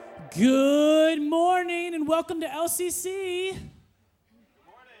Good morning and welcome to LCC. Good morning.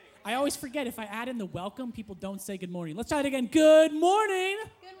 I always forget if I add in the welcome, people don't say good morning. Let's try it again. Good morning.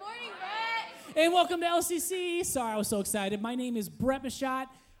 Good morning, Brett. And welcome to LCC. Sorry, I was so excited. My name is Brett Machot.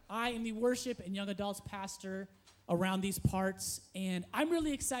 I am the worship and young adults pastor around these parts. And I'm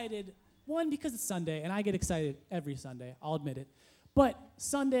really excited, one, because it's Sunday, and I get excited every Sunday. I'll admit it. But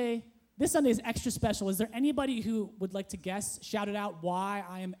this Sunday is extra special. Is there anybody who would like to guess, shout it out, why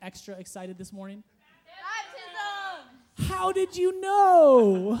I am extra excited this morning? Baptism. How did you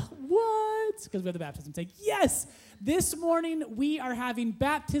know? What? Because we have the baptism tank. Yes! This morning we are having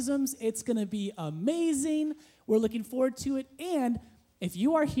baptisms. It's going to be amazing. We're looking forward to it. And if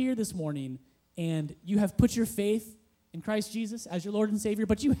you are here this morning and you have put your faith in Christ Jesus as your Lord and Savior,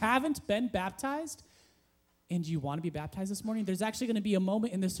 but you haven't been baptized, and you want to be baptized this morning, there's actually going to be a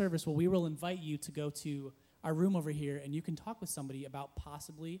moment in this service where we will invite you to go to our room over here, and you can talk with somebody about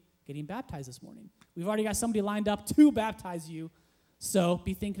possibly getting baptized this morning. We've already got somebody lined up to baptize you, so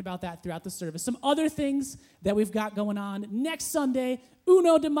be thinking about that throughout the service. Some other things that we've got going on. Next Sunday,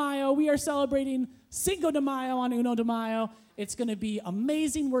 Uno de Mayo. We are celebrating Cinco de Mayo on Uno de Mayo. It's going to be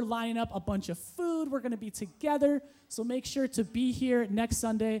amazing. We're lining up a bunch of food. We're going to be together, so make sure to be here next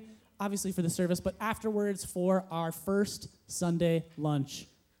Sunday, obviously for the service, but afterwards for our first Sunday lunch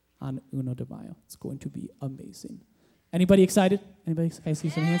on Uno de Mayo. It's going to be amazing. Anybody excited? Anybody excited? I see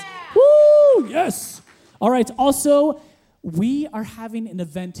some hands. Woo! Yes! All right, also, we are having an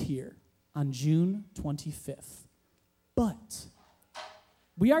event here on June 25th, but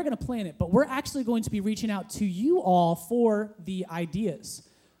we are going to plan it, but we're actually going to be reaching out to you all for the ideas.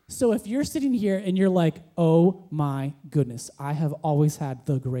 So if you're sitting here and you're like, oh my goodness, I have always had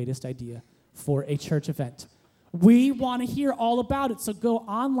the greatest idea for a church event, we want to hear all about it. So go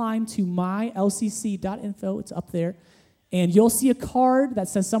online to mylcc.info. It's up there. And you'll see a card that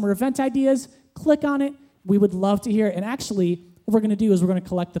says summer event ideas. Click on it. We would love to hear it. And actually, what we're going to do is we're going to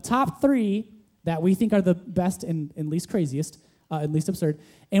collect the top 3 that we think are the best and least craziest, and least absurd.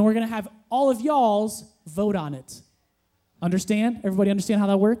 And we're going to have all of y'all's vote on it. Understand? Everybody understand how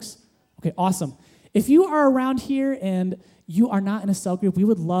that works? Okay, awesome. If you are around here and you are not in a cell group, we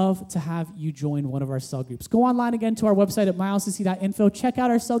would love to have you join one of our cell groups. Go online again to our website at mylcc.info. Check out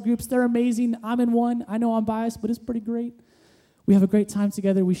our cell groups. They're amazing. I'm in one. I know I'm biased, but it's pretty great. We have a great time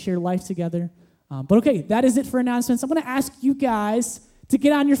together. We share life together. But okay, that is it for announcements. I'm going to ask you guys to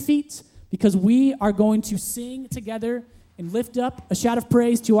get on your feet because we are going to sing together and lift up a shout of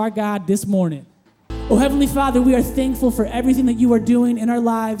praise to our God this morning. Oh, Heavenly Father, we are thankful for everything that you are doing in our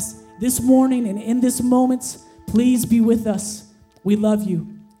lives this morning and in this moment. Please be with us. We love you,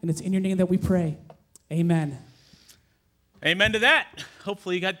 and it's in your name that we pray. Amen. Amen to that.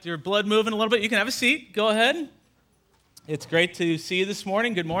 Hopefully you got your blood moving a little bit. You can have a seat. Go ahead. It's great to see you this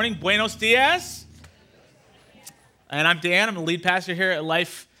morning. Good morning. Buenos dias. And I'm Dan. I'm the lead pastor here at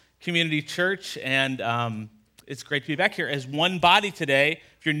Life Community Church, and it's great to be back here as one body today.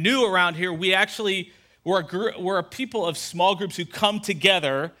 If you're new around here, we're a people of small groups who come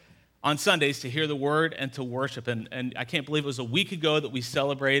together on Sundays to hear the word and to worship. And I can't believe it was a week ago that we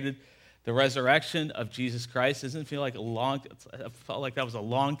celebrated the resurrection of Jesus Christ. Doesn't it feel like it felt like that was a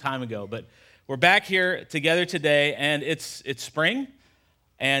long time ago. But we're back here together today, and it's spring.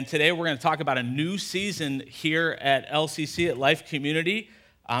 And today we're going to talk about a new season here at LCC, at Life Community.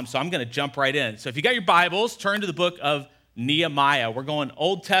 So I'm going to jump right in. So if you got your Bibles, turn to the book of Nehemiah. We're going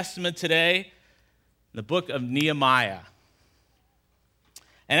Old Testament today, the book of Nehemiah.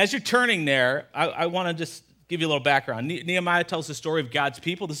 And as you're turning there, I want to just give you a little background. Nehemiah tells the story of God's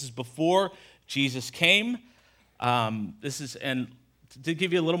people. This is before Jesus came. And to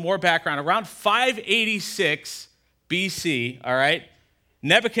give you a little more background, around 586 BC, all right,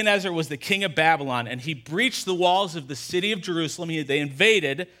 Nebuchadnezzar was the king of Babylon, and he breached the walls of the city of Jerusalem. They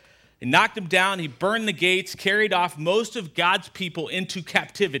invaded, he knocked them down, he burned the gates, carried off most of God's people into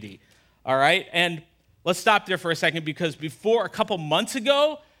captivity, all right? And let's stop there for a second, because before a couple months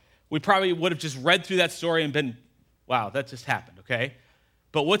ago, we probably would have just read through that story and been, wow, that just happened, okay?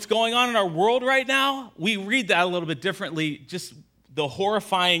 But what's going on in our world right now, we read that a little bit differently, just the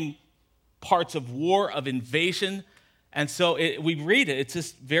horrifying parts of war, of invasion. And so we read it. It's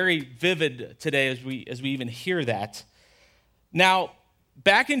just very vivid today as we even hear that. Now,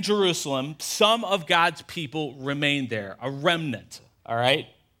 back in Jerusalem, some of God's people remained there, a remnant, all right?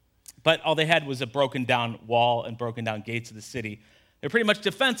 But all they had was a broken down wall and broken down gates of the city. They're pretty much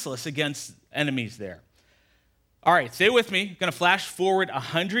defenseless against enemies there. All right, stay with me. I'm going to flash forward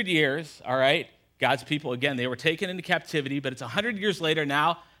 100 years, all right? God's people, again, they were taken into captivity, but it's 100 years later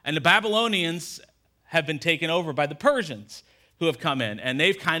now, and the Babylonians have been taken over by the Persians, who have come in, and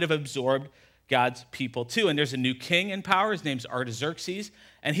they've kind of absorbed God's people too. And there's a new king in power. His name's Artaxerxes,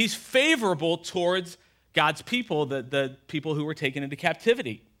 and he's favorable towards God's people, the people who were taken into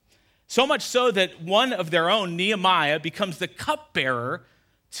captivity. So much so that one of their own, Nehemiah, becomes the cupbearer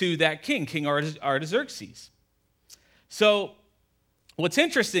to that king, King Artaxerxes. So what's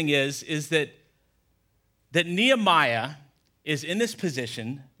interesting is that Nehemiah is in this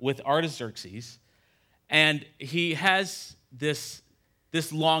position with Artaxerxes, and he has this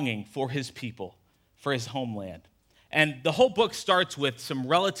longing for his people, for his homeland. And the whole book starts with some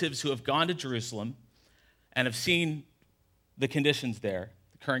relatives who have gone to Jerusalem and have seen the conditions there,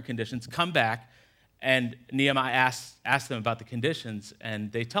 the current conditions, come back, and Nehemiah asks them about the conditions,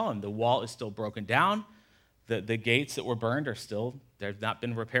 and they tell him the wall is still broken down, the gates that were burned are still, they've not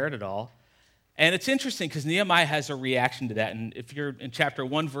been repaired at all. And it's interesting because Nehemiah has a reaction to that. And if you're in chapter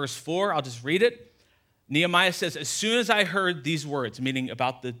 1, verse 4, I'll just read it. Nehemiah says, as soon as I heard these words, meaning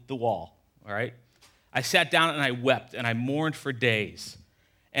about the wall, all right, I sat down and I wept and I mourned for days.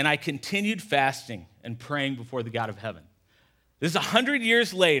 And I continued fasting and praying before the God of heaven. This is 100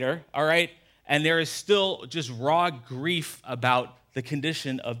 years later, all right, and there is still just raw grief about the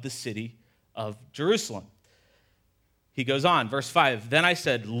condition of the city of Jerusalem. He goes on, verse 5, then I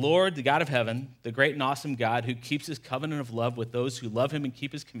said, Lord, the God of heaven, the great and awesome God who keeps his covenant of love with those who love him and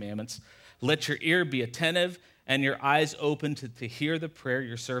keep his commandments, let your ear be attentive and your eyes open to hear the prayer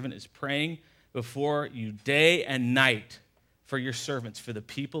your servant is praying before you day and night for your servants, for the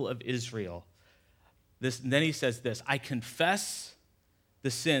people of Israel. And then he says this, I confess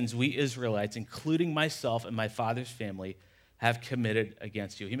the sins we Israelites, including myself and my father's family, have committed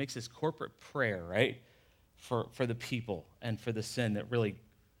against you. He makes this corporate prayer, right, for the people and for the sin that really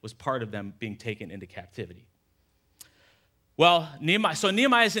was part of them being taken into captivity. Well,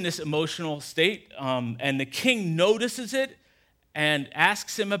 Nehemiah is in this emotional state, and the king notices it and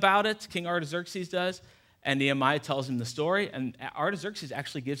asks him about it. King Artaxerxes does, and Nehemiah tells him the story, and Artaxerxes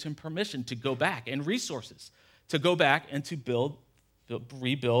actually gives him permission to go back and resources to go back and to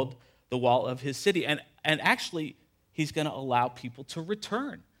rebuild the wall of his city. And actually, he's going to allow people to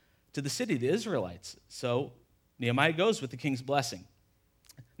return to the city, the Israelites. So Nehemiah goes with the king's blessing.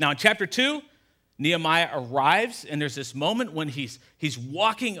 Now in chapter 2, Nehemiah arrives, and there's this moment when he's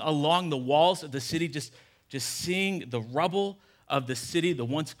walking along the walls of the city, just seeing the rubble of the city, the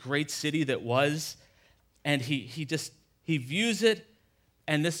once great city that was, and he views it,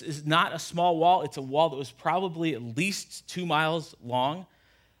 and this is not a small wall. It's a wall that was probably at least 2 miles long,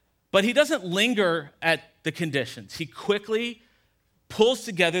 but he doesn't linger at the conditions. He quickly pulls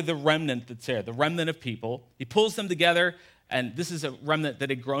together the remnant that's there, the remnant of people. He pulls them together, and this is a remnant that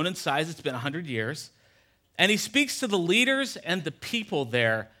had grown in size. It's been 100 years. And he speaks to the leaders and the people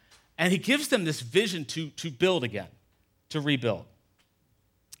there, and he gives them this vision to build again, to rebuild.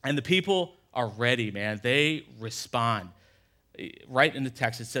 And the people are ready, man. They respond. Right in the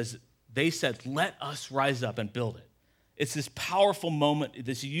text, it says, they said, let us rise up and build it. It's this powerful moment,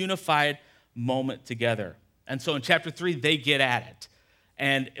 this unified moment together. And so in chapter 3, they get at it.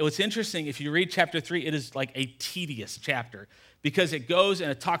 And what's interesting, if you read chapter 3, it is like a tedious chapter because it goes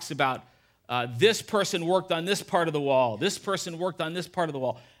and it talks about this person worked on this part of the wall. This person worked on this part of the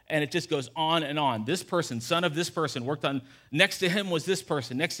wall. And it just goes on and on. This person, son of this person, worked on, next to him was this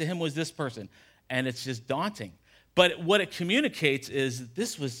person, next to him was this person. And it's just daunting. But what it communicates is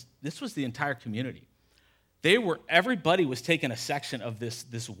this was the entire community. Everybody was taking a section of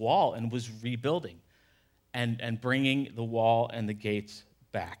this wall and was rebuilding and bringing the wall and the gates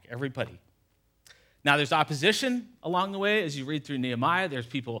back, everybody. Now, there's opposition along the way. As you read through Nehemiah, there's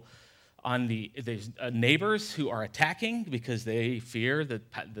people there's neighbors who are attacking because they fear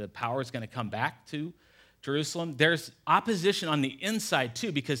that the power is going to come back to Jerusalem. There's opposition on the inside,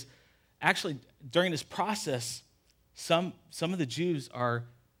 too, because actually, during this process, some of the Jews are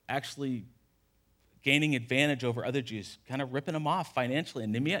actually gaining advantage over other Jews, kind of ripping them off financially.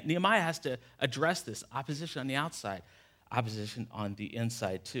 And Nehemiah has to address this opposition on the outside, opposition on the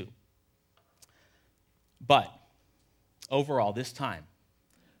inside too. But overall, this time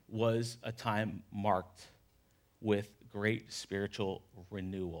was a time marked with great spiritual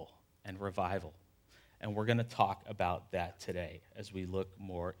renewal and revival. And we're going to talk about that today as we look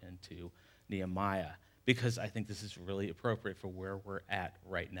more into Nehemiah, because I think this is really appropriate for where we're at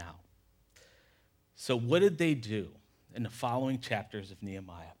right now. So what did they do in the following chapters of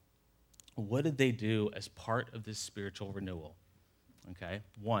Nehemiah? What did they do as part of this spiritual renewal? Okay,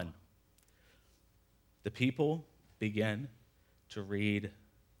 1, the people began to read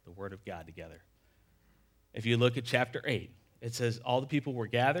the Word of God together. If you look at chapter 8, it says, all the people were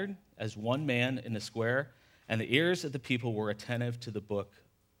gathered as one man in the square, and the ears of the people were attentive to the book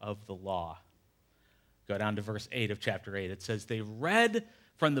of the law. Go down to verse 8 of chapter 8. It says, they read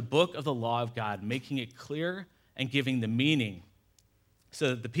from the book of the law of God, making it clear and giving the meaning so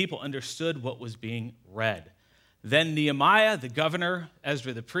that the people understood what was being read. Then Nehemiah, the governor,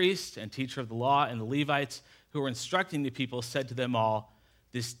 Ezra the priest and teacher of the law, and the Levites who were instructing the people said to them all,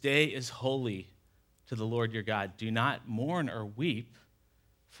 this day is holy to the Lord your God. Do not mourn or weep,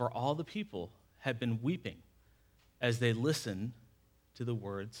 for all the people had been weeping as they listened to the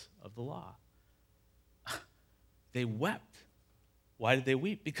words of the law. They wept. Why did they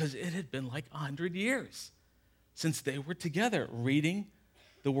weep? Because it had been like 100 years since they were together reading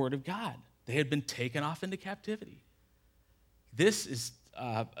the word of God. They had been taken off into captivity. This is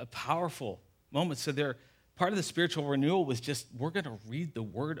a powerful moment. So part of the spiritual renewal was just, we're going to read the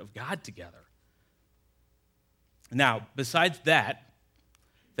word of God together. Now, besides that,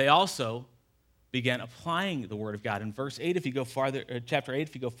 they also began applying the word of God. In verse 8, chapter 8,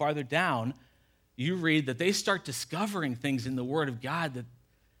 if you go farther down, you read that they start discovering things in the word of God, that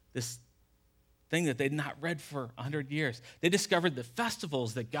this thing that they'd not read for 100 years. They discovered the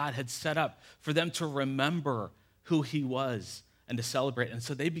festivals that God had set up for them to remember who he was and to celebrate. And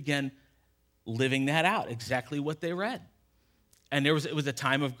so they began living that out, exactly what they read. And it was a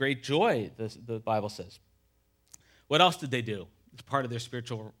time of great joy, the Bible says. What else did they do? It's part of their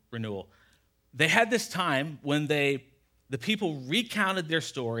spiritual renewal. They had this time when the people recounted their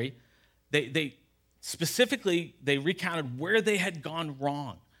story. They specifically recounted where they had gone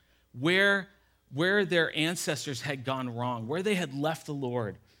wrong, where their ancestors had gone wrong, where they had left the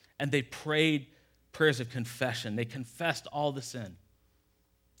Lord, and they prayed prayers of confession. They confessed all the sin.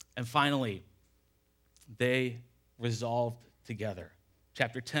 And finally, they resolved together.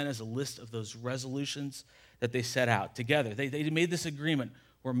 Chapter 10 is a list of those resolutions that they set out together. They made this agreement.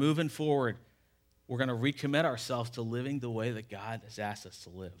 We're moving forward. We're going to recommit ourselves to living the way that God has asked us to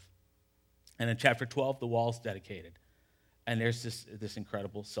live. And in chapter 12, the wall's dedicated. And there's this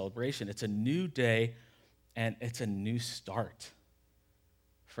incredible celebration. It's a new day, and it's a new start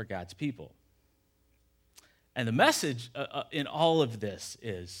for God's people. And the message in all of this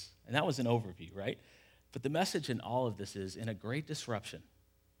is, and that was an overview, right? But the message in all of this is, in a great disruption,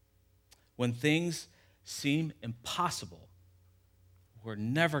 when things seem impossible, we're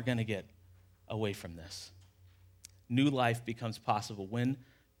never going to get away from this. New life becomes possible when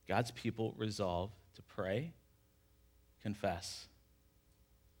God's people resolve to pray, confess,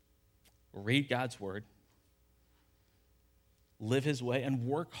 read God's word, live his way, and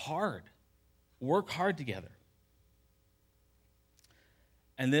work hard. Work hard together.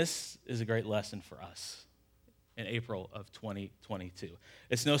 And this is a great lesson for us in April of 2022.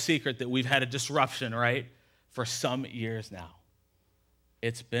 It's no secret that we've had a disruption, right, for some years now.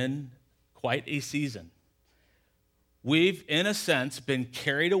 It's been quite a season. We've, in a sense, been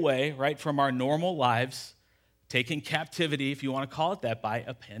carried away, right, from our normal lives, taken captivity, if you want to call it that, by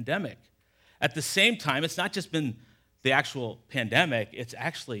a pandemic. At the same time, it's not just been the actual pandemic, it's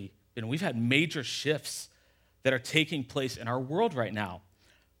actually been, we've had major shifts that are taking place in our world right now.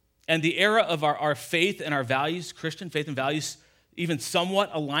 And the era of our faith and our values, Christian faith and values, even somewhat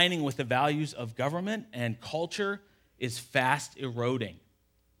aligning with the values of government and culture, is fast eroding.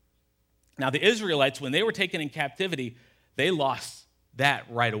 Now, the Israelites, when they were taken in captivity, they lost that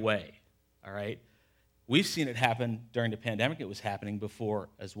right away, all right? We've seen it happen during the pandemic. It was happening before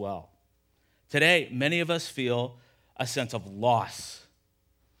as well. Today, many of us feel a sense of loss,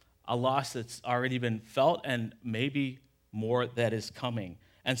 a loss that's already been felt and maybe more that is coming.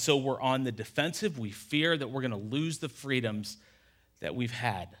 And so we're on the defensive. We fear that we're going to lose the freedoms that we've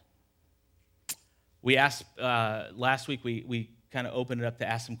had. We asked, last week, we kind of opened it up to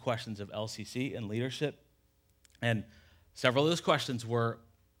ask some questions of LCC and leadership. And several of those questions were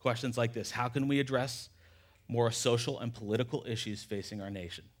questions like this: how can we address more social and political issues facing our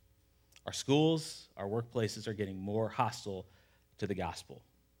nation? Our schools, our workplaces are getting more hostile to the gospel.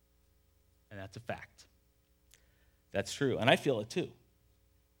 And that's a fact. That's true. And I feel it too.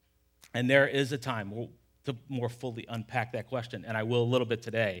 And there is a time to more fully unpack that question, and I will a little bit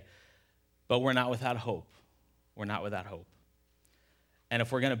today. But we're not without hope. We're not without hope. And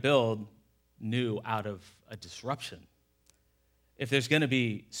if we're going to build new out of a disruption, if there's going to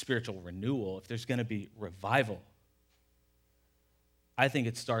be spiritual renewal, if there's going to be revival, I think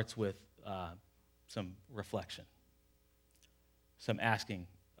it starts with some reflection, some asking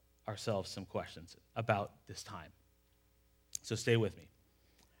ourselves some questions about this time. So stay with me.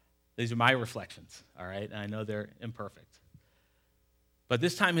 These are my reflections, all right? And I know they're imperfect. But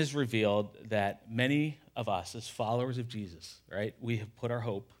this time has revealed that many of us, as followers of Jesus, right, we have put our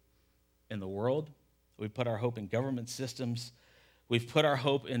hope in the world, We've put our hope in government systems. We've put our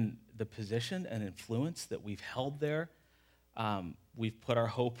hope in the position and influence that we've held there. We've put our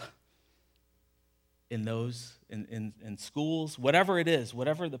hope in those, in schools, whatever it is,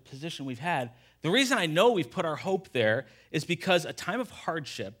 whatever the position we've had. The reason I know we've put our hope there is because a time of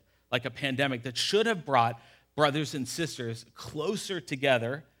hardship, like a pandemic, that should have brought brothers and sisters closer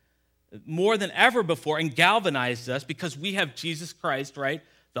together more than ever before and galvanized us because we have Jesus Christ, right?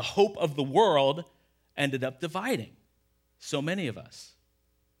 The hope of the world ended up dividing so many of us.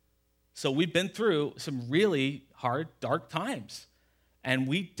 So we've been through some really hard, dark times. And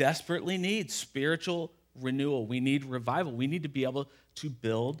we desperately need spiritual renewal. We need revival. We need to be able to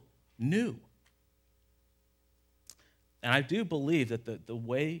build new. And I do believe that the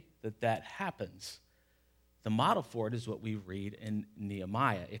way that happens, the model for it is what we read in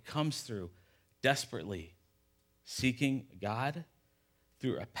Nehemiah. It comes through desperately seeking God,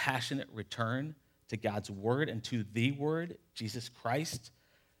 through a passionate return to God's word and to the word, Jesus Christ.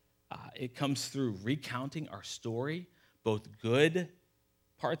 It comes through recounting our story, both good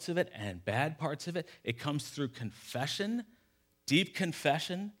parts of it and bad parts of it. It comes through confession, deep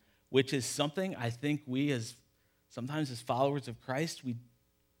confession, which is something I think we sometimes as followers of Christ,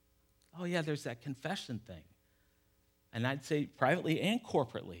 there's that confession thing. And I'd say privately and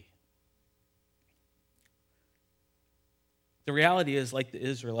corporately. The reality is, like the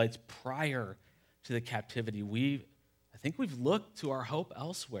Israelites prior to the captivity, I think we've looked to our hope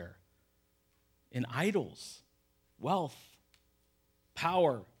elsewhere, in idols, wealth,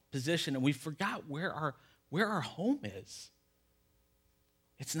 power, position, and we forgot where our home is.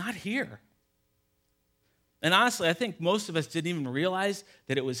 It's not here. And honestly, I think most of us didn't even realize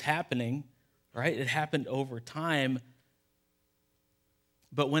that it was happening, right? It happened over time.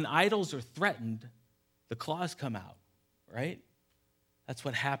 But when idols are threatened, the claws come out, right? That's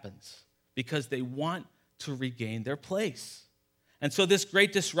what happens because they want to regain their place. And so this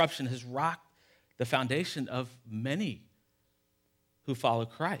great disruption has rocked the foundation of many who follow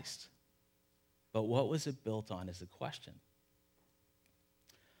Christ. But what was it built on is the question.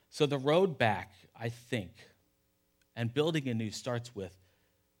 So the road back, I think, and building anew starts with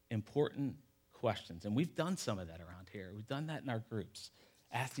important questions. And we've done some of that around here. We've done that in our groups.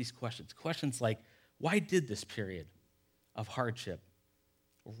 Ask these questions. Questions like, why did this period of hardship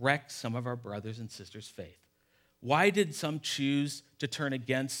wreck some of our brothers and sisters' faith? Why did some choose to turn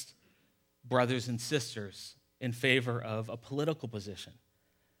against brothers and sisters in favor of a political position?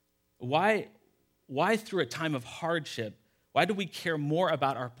 Why through a time of hardship, why do we care more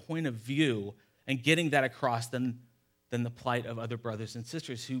about our point of view and getting that across than the plight of other brothers and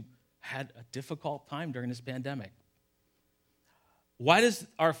sisters who had a difficult time during this pandemic? Why does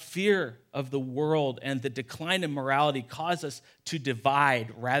our fear of the world and the decline in morality cause us to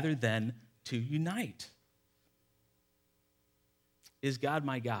divide rather than to unite? Is God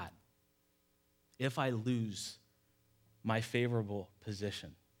my God if I lose my favorable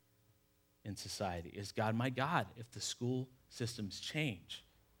position in society? Is God my God if the school systems change?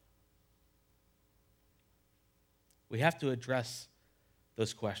 We have to address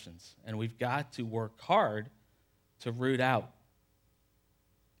those questions, and we've got to work hard to root out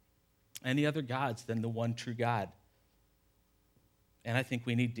any other gods than the one true God. And I think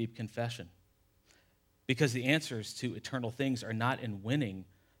we need deep confession because the answers to eternal things are not in winning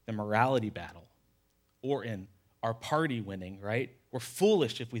the morality battle or in our party winning, right? We're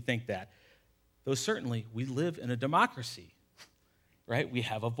foolish if we think that. Though certainly we live in a democracy, right? We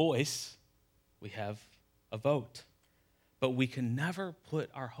have a voice, we have a vote. But we can never put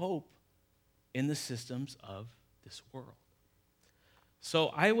our hope in the systems of this world. So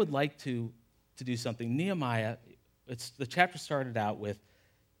I would like to do something. Nehemiah, the chapter started out with,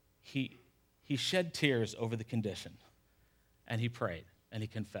 he shed tears over the condition, and he prayed, and he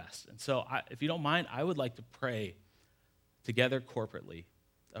confessed. And so if you don't mind, I would like to pray together corporately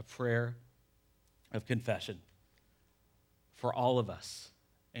a prayer of confession for all of us,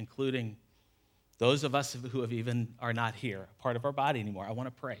 including those of us who are not here, a part of our body anymore. I want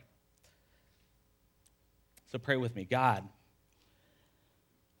to pray. So pray with me. God,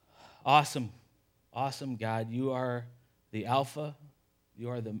 awesome God, you are the Alpha, you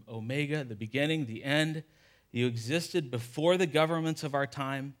are the Omega, the beginning, the end. You existed before the governments of our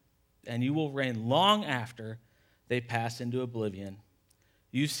time, and you will reign long after they pass into oblivion.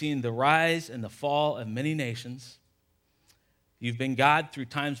 You've seen the rise and the fall of many nations. You've been God through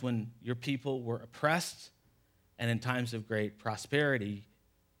times when your people were oppressed and in times of great prosperity.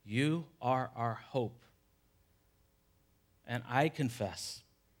 You are our hope. And I confess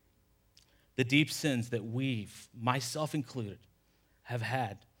the deep sins that myself included, have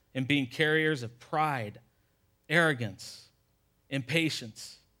had in being carriers of pride, arrogance,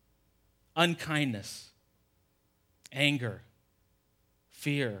 impatience, unkindness, anger,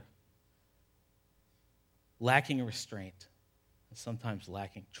 fear, lacking restraint, and sometimes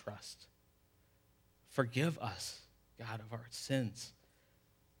lacking trust. Forgive us, God, of our sins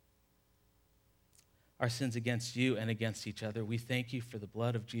against you and against each other. We thank you for the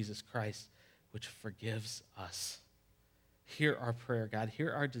blood of Jesus Christ, which forgives us. Hear our prayer, God.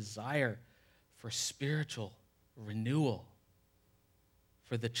 Hear our desire for spiritual renewal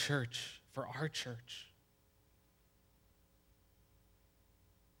for the church, for our church.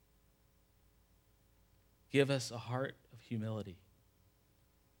 Give us a heart of humility.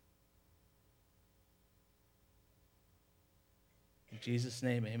 In Jesus'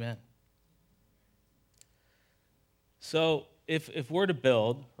 name, amen. So if we're to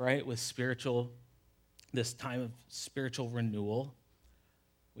build, right, with this time of spiritual renewal,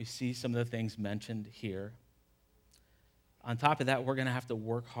 we see some of the things mentioned here. On top of that, we're going to have to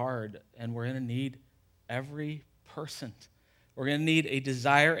work hard, and we're going to need every person. We're going to need a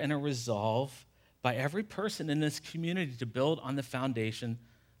desire and a resolve by every person in this community to build on the foundation,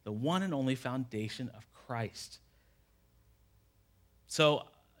 the one and only foundation of Christ. So,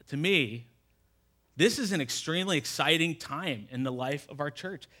 to me, this is an extremely exciting time in the life of our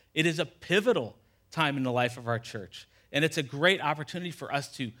church. It is a pivotal time in the life of our church. And it's a great opportunity for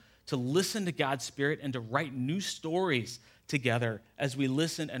us to listen to God's Spirit and to write new stories together as we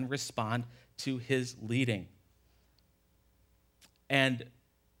listen and respond to his leading. And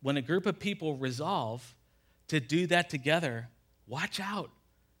when a group of people resolve to do that together, watch out.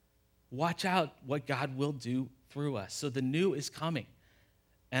 Watch out what God will do through us. So the new is coming.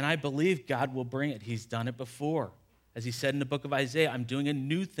 And I believe God will bring it. He's done it before. As he said in the book of Isaiah, I'm doing a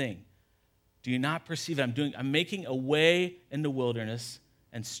new thing. Do you not perceive it? I'm making a way in the wilderness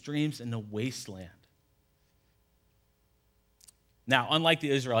and streams in the wasteland. Now, unlike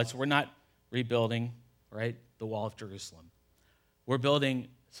the Israelites, we're not rebuilding, right, the wall of Jerusalem. We're building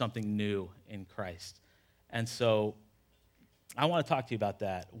something new in Christ. And so I want to talk to you about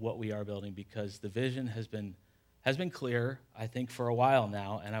that, what we are building, because the vision has been clear, I think, for a while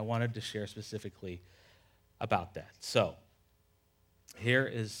now, and I wanted to share specifically about that. So here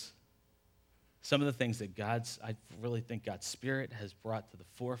is some of the things that I really think God's Spirit has brought to the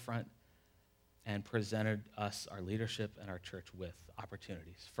forefront and presented us, our leadership, and our church with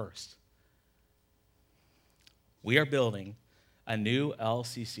opportunities. First, we are building a new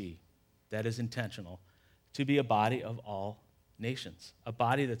LCC that is intentional to be a body of all nations, a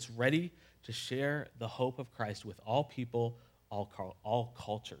body that's ready to share the hope of Christ with all people, all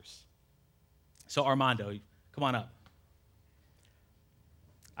cultures. So Armando, come on up.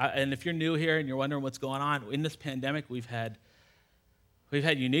 And if you're new here and you're wondering what's going on, in this pandemic, we've had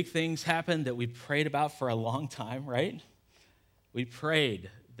unique things happen that we prayed about for a long time, right? We prayed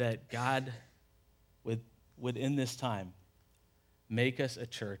that God would in this time make us a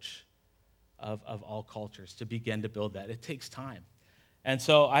church of all cultures to begin to build that. It takes time. And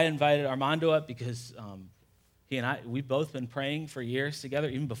so I invited Armando up because he and we've both been praying for years together,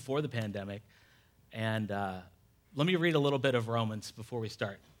 even before the pandemic. And let me read a little bit of Romans before we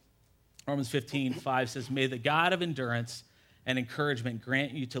start. Romans 15:5 says, "May the God of endurance and encouragement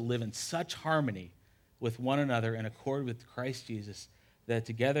grant you to live in such harmony with one another in accord with Christ Jesus, that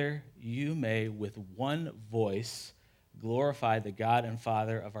together you may with one voice glorify the God and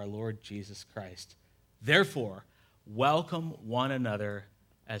Father of our Lord Jesus Christ. Therefore, welcome one another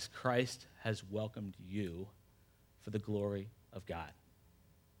as Christ has welcomed you for the glory of God."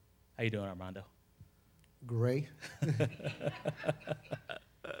 How you doing, Armando? Great.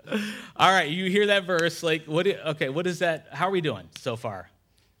 All right, you hear that verse, like, what is that? How are we doing so far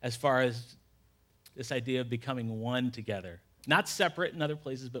as this idea of becoming one together? Not separate in other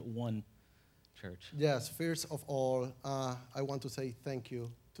places, but one church. Yes, first of all, I want to say thank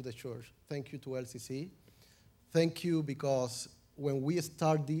you to the church. Thank you to LCC. Thank you because when we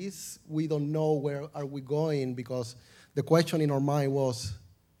start this, we don't know where are we going, because the question in our mind was,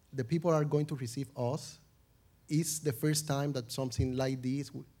 the people are going to receive us? Is the first time that something like this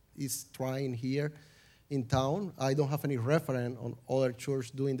is trying here in town? I don't have any reference on other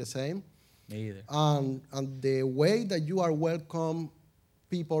churches doing the same. Me either. And the way that you are welcome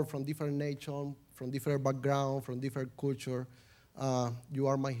people from different nations, from different backgrounds, from different culture, you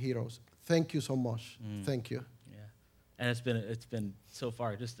are my heroes. Thank you so much. Thank you. Yeah, and it's been so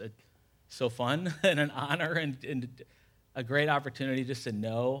far just so fun and an honor and a great opportunity just to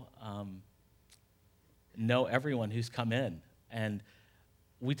know everyone who's come in. And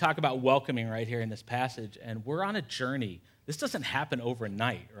we talk about welcoming right here in this passage, and we're on a journey this doesn't happen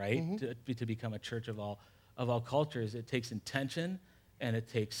overnight, right? To become a church of all cultures, it takes intention and it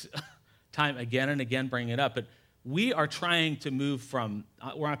takes time again and again bringing it up. But we are trying to move from,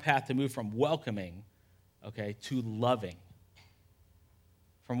 we're on a path to move from welcoming, okay, to loving.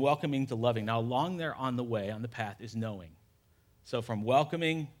 From welcoming to loving. Now, along there on the way, on the path, is knowing. So from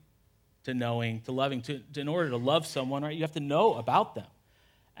welcoming to knowing to loving, in order to love someone, right, you have to know about them.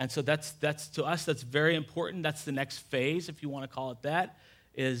 And so that's to us, that's very important. That's the next phase, if you want to call it that,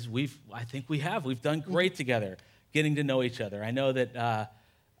 is we've done great together, getting to know each other. I know that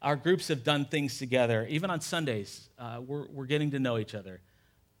our groups have done things together. Even on Sundays, we're getting to know each other.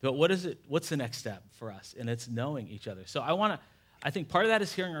 But what's the next step for us? And it's knowing each other. So I think part of that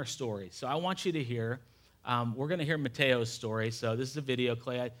is hearing our story. So I want you to hear, we're going to hear Mateo's story. So this is a video,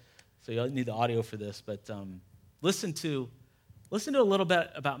 Clay. So you'll need the audio for this, but listen to a little bit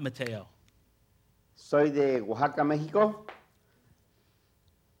about Mateo. Soy de Oaxaca, México.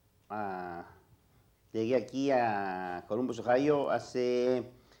 Llegué aquí a Columbus, Ohio, llegué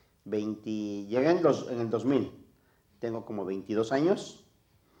en el 2000. Tengo como 22 años.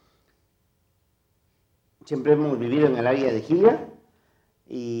 Siempre hemos vivido en el área de Gilia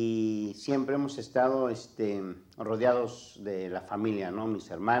y siempre hemos estado rodeados de la familia, ¿no? Mis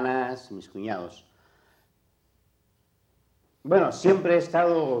hermanas, mis cuñados. Bueno, siempre he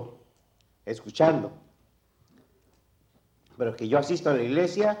estado escuchando, pero que yo asisto a la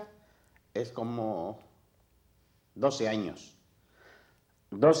iglesia es como 12 años.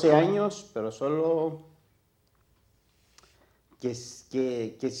 12 años, pero solo que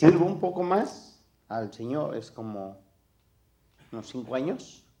sirvo un poco más al Señor es como unos 5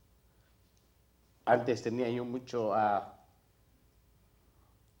 años. Antes tenía yo muchos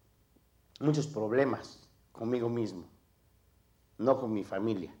problemas conmigo mismo. No con mi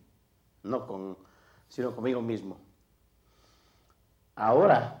familia, sino conmigo mismo.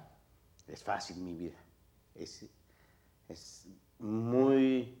 Ahora es fácil mi vida, es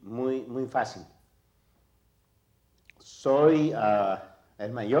muy, muy, muy fácil. Soy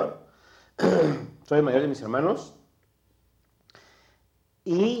el mayor, soy el mayor de mis hermanos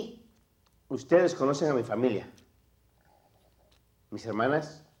y ustedes conocen a mi familia, mis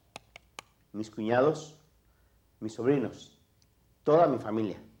hermanas, mis cuñados, mis sobrinos. Toda mi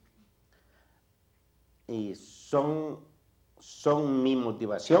familia. Y son mi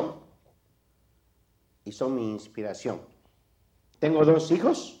motivación y son mi inspiración. Tengo 2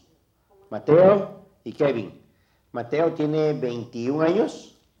 hijos, Mateo y Kevin. Mateo tiene 21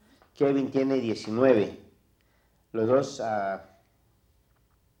 años, Kevin tiene 19. Los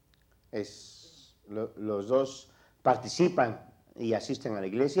dos participan y asisten a la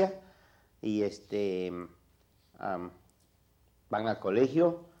iglesia y van al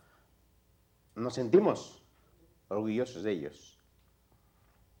colegio. Nos sentimos orgullosos de ellos.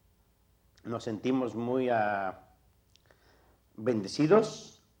 Nos sentimos muy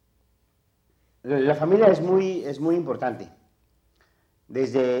bendecidos. La familia es muy importante.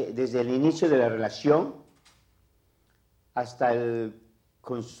 Desde el inicio de la relación hasta el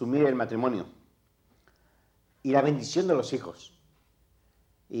consumir el matrimonio. Y la bendición de los hijos.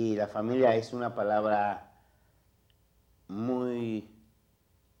 Y la familia es una palabra muy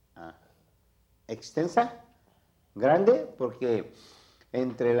extensa, grande, porque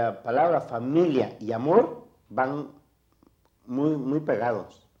entre la palabra familia y amor van muy, muy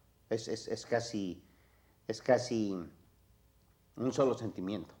pegados. Es casi un solo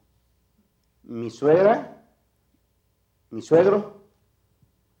sentimiento. Mi suegra, mi suegro,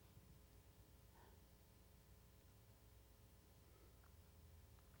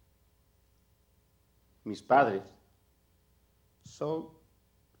 mis padres son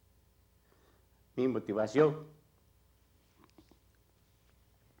mi motivación.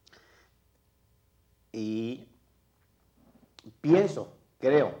 Y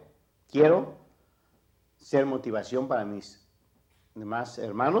quiero ser motivación para mis demás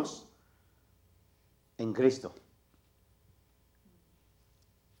hermanos en Cristo.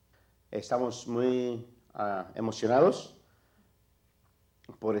 Estamos muy emocionados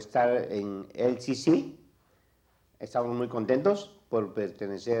por estar en LCC. Estamos muy contentos por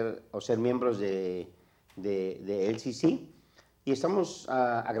pertenecer o ser miembros de LCC y estamos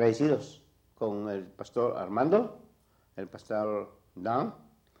agradecidos con el pastor Armando, el pastor Dan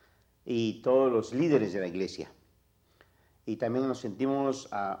y todos los líderes de la iglesia. Y también nos sentimos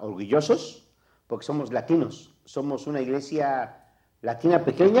orgullosos porque somos latinos. Somos una iglesia latina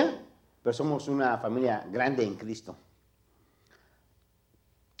pequeña, pero somos una familia grande en Cristo.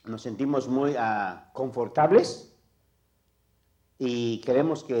 Nos sentimos muy confortables y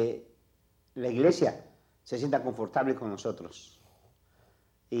queremos que la iglesia se sientan confortables con nosotros.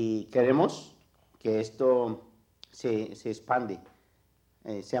 Y queremos que esto se expande,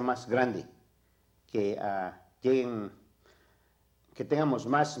 sea más grande, que que tengamos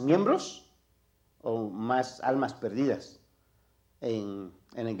más miembros o más almas perdidas en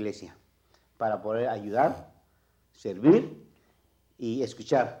la iglesia para poder ayudar, servir y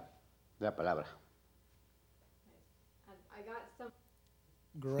escuchar la palabra. I got some.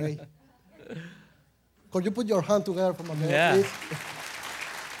 Great. Could you put your hand together for Mateo, Yeah. please?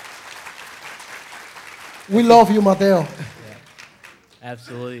 We love you, Mateo.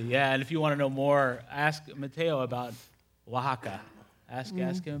 Absolutely, yeah. And if you want to know more, ask Mateo about Oaxaca. Ask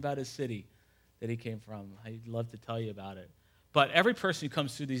him about his city that he came from. I'd love to tell you about it. But every person who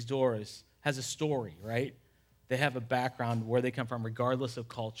comes through these doors has a story, right? They have a background where they come from, regardless of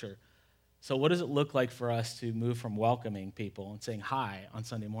culture. So what does it look like for us to move from welcoming people and saying hi on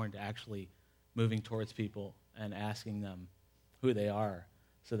Sunday morning to actually moving towards people and asking them who they are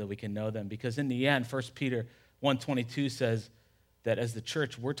so that we can know them? Because in the end, 1 Peter 1:22 says that as the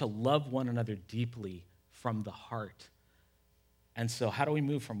church, we're to love one another deeply from the heart. And so how do we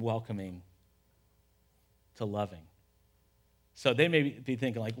move from welcoming to loving? So they may be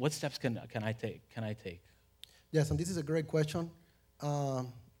thinking, like, what steps can I take? Yes, and this is a great question.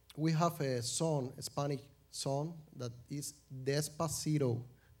 We have a song, a Spanish song, that is Despacito.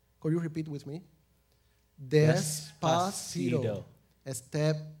 Could you repeat with me? Despacito.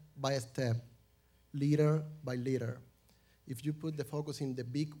 Step by step, liter by liter. If you put the focus in the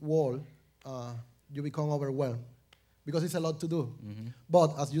big wall, you become overwhelmed because it's a lot to do. Mm-hmm.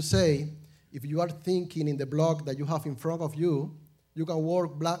 But as you say, if you are thinking in the block that you have in front of you, you can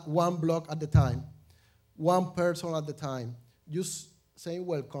work one block at a time, one person at a time, just saying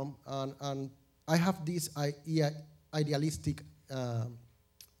welcome. And I have this idealistic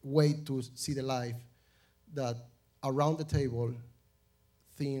way to see the life, that around the table,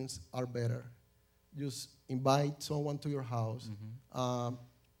 things are better. Just invite someone to your house. Mm-hmm.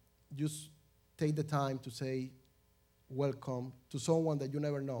 Just take the time to say welcome to someone that you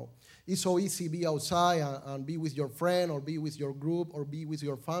never know. It's so easy to be outside and be with your friend or be with your group or be with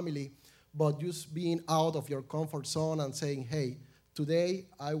your family, but just being out of your comfort zone and saying, hey, today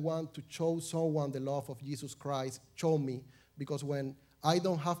I want to show someone the love of Jesus Christ. Show me. Because when I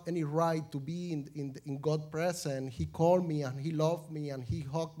don't have any right to be in God's presence, He called me and He loved me and He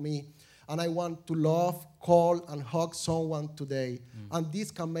hugged me. And I want to love, call, and hug someone today. Mm. And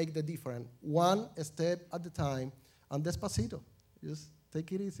this can make the difference. One step at a time, and despacito. Just take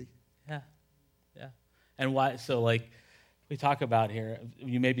it easy. Yeah. And why? So, like we talk about here,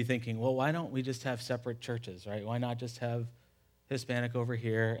 you may be thinking, well, why don't we just have separate churches, right? Why not just have Hispanic over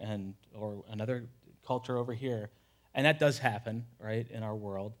here or another culture over here? And that does happen, right, in our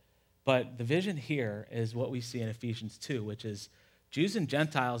world. But the vision here is what we see in Ephesians 2, which is Jews and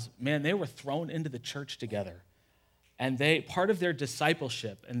Gentiles, man, they were thrown into the church together. And part of their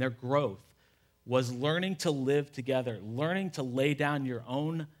discipleship and their growth was learning to live together, learning to lay down your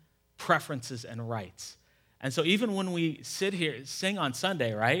own preferences and rights. And so even when we sit here, sing on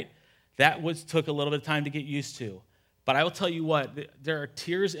Sunday, right, that took a little bit of time to get used to. But I will tell you what, there are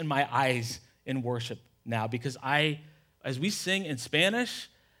tears in my eyes in worship now, because as we sing in Spanish,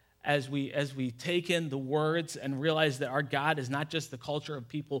 as we take in the words and realize that our God is not just the culture of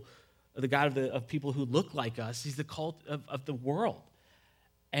people, the God of people who look like us, He's the cult of the world.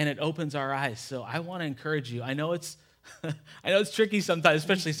 And it opens our eyes. So I want to encourage you. I know it's tricky sometimes,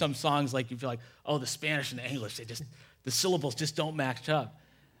 especially some songs, like you feel like, oh, the Spanish and the English, the syllables just don't match up.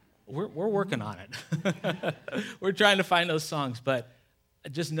 We're working on it. We're trying to find those songs, but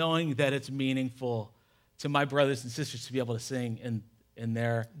just knowing that it's meaningful to my brothers and sisters to be able to sing in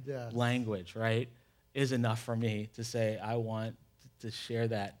their language, right, is enough for me to say I want to share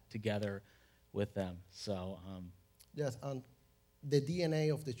that together with them. So yes, and the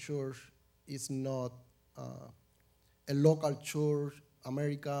DNA of the church is not a local church,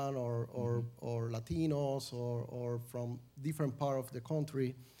 American or Latinos or from different part of the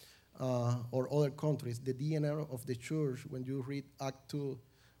country or other countries. The DNA of the church, when you read Act 2,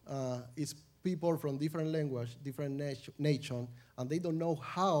 is people from different language, different nation, and they don't know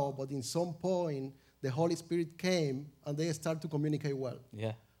how, but in some point, the Holy Spirit came, and they start to communicate well.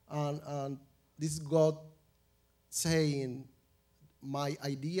 Yeah. And this is God saying, my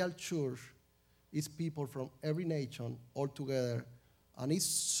ideal church is people from every nation all together, and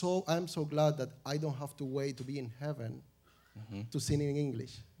I'm so glad that I don't have to wait to be in heaven to sing in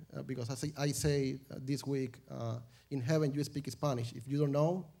English, because I say this week, in heaven you speak Spanish. If you don't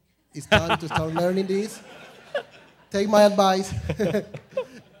know, it's time to start learning this. Take my advice.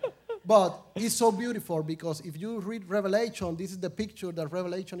 But it's so beautiful because if you read Revelation, this is the picture that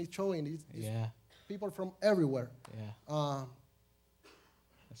Revelation is showing. It's Yeah. people from everywhere. Yeah.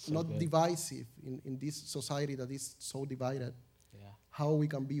 That's so Not good. divisive in this society that is so divided. Yeah. How we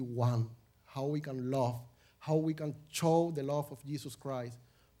can be one, how we can love, how we can show the love of Jesus Christ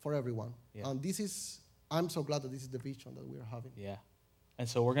for everyone. Yeah. And I'm so glad that this is the vision that we are having. Yeah. And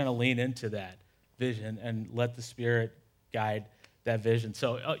so we're going to lean into that vision and let the Spirit guide that vision.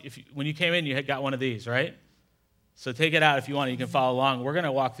 So when you came in, you had got one of these, right? So take it out if you want. You can follow along. We're going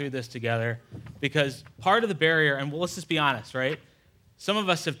to walk through this together because part of the barrier, and let's just be honest, right? Some of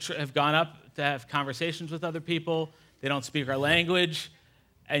us have gone up to have conversations with other people. They don't speak our language.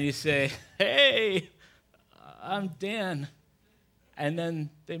 And you say, hey, I'm Dan. And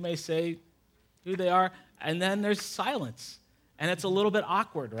then they may say who they are. And then there's silence. And it's a little bit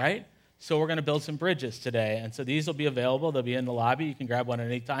awkward, right? So we're going to build some bridges today. And so these will be available. They'll be in the lobby. You can grab one at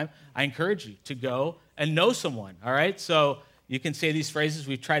any time. I encourage you to go and know someone, all right? So you can say these phrases.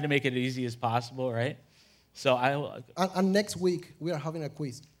 We've tried to make it as easy as possible, right? So And next week, we are having a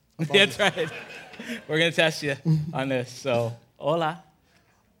quiz. That's right. We're going to test you on this. So, hola.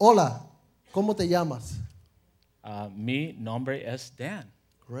 Hola, ¿cómo te llamas? Mi nombre es Dan.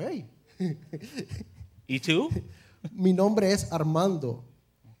 Great. ¿Y tú? Mi nombre es Armando.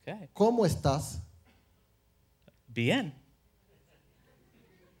 Okay. ¿Cómo estás? Bien.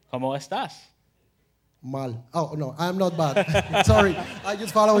 ¿Cómo estás? Mal. Oh, no, I'm not bad. Sorry, I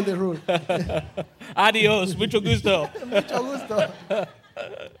just following the rule. Adios. Mucho gusto. Mucho gusto.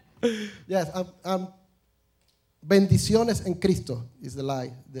 Yes, I'm bendiciones en Cristo is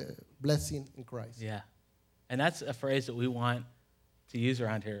the blessing in Christ. Yeah. And that's a phrase that we want to use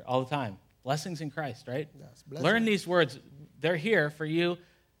around here all the time. Blessings in Christ, right? Yes, blessings. Learn these words. They're here for you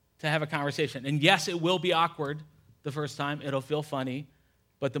to have a conversation. And yes, it will be awkward the first time. It'll feel funny.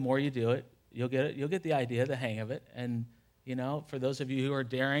 But the more you do it, you'll get the idea, the hang of it. And, for those of you who are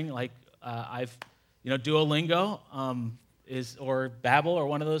daring, like Duolingo or Babbel or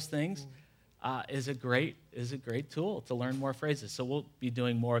one of those things is a great tool to learn more phrases. So we'll be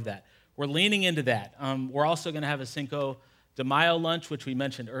doing more of that. We're leaning into that. We're also going to have a Cinco de Mayo lunch, which we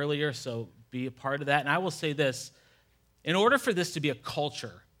mentioned earlier, so be a part of that. And I will say this, in order for this to be a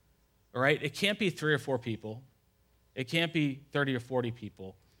culture, all right, it can't be 3 or 4 people. It can't be 30 or 40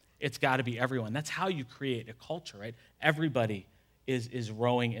 people. It's got to be everyone. That's how you create a culture, right? Everybody is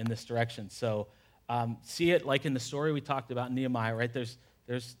rowing in this direction. So see it like in the story we talked about in Nehemiah, right? There's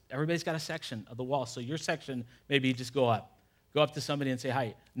everybody's got a section of the wall. So your section, maybe you just go up to somebody and say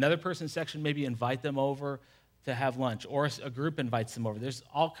hi. Another person's section, maybe invite them over to have lunch, or a group invites them over. There's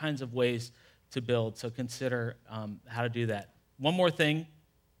all kinds of ways to build, so consider how to do that. One more thing.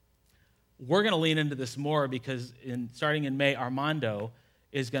 We're going to lean into this more because starting in May, Armando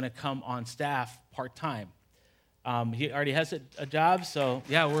is going to come on staff part-time. He already has a job, so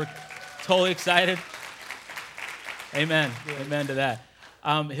yeah, we're totally excited. Amen. Yeah. Amen to that.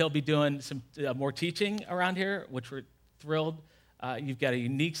 He'll be doing some more teaching around here, which we're thrilled. You've got a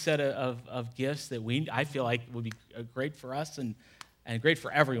unique set of gifts that I feel like would be great for us and great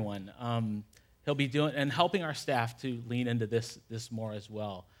for everyone. He'll be doing and helping our staff to lean into this more as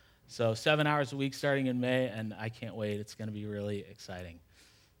well. So 7 hours a week starting in May, and I can't wait. It's going to be really exciting.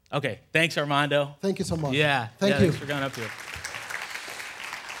 Okay, thanks, Armando. Thank you so much. Yeah, Thank you. Thanks for going up here.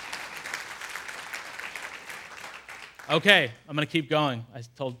 Okay, I'm going to keep going. I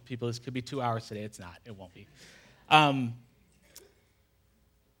told people this could be 2 hours today. It's not. It won't be.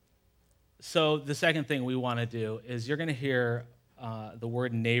 So the second thing we want to do is you're going to hear the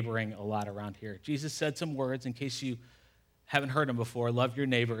word neighboring a lot around here. Jesus said some words in case you haven't heard them before. Love your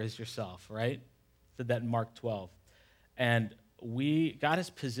neighbor as yourself, right? Said that in Mark 12. And God has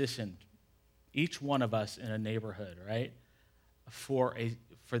positioned each one of us in a neighborhood, right, for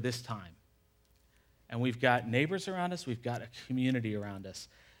this time. And we've got neighbors around us. We've got a community around us.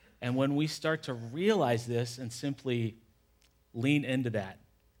 And when we start to realize this and simply lean into that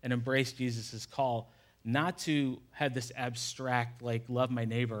and embrace Jesus' call, not to have this abstract, like, love my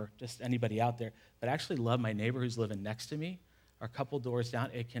neighbor, just anybody out there, but actually love my neighbor who's living next to me or a couple doors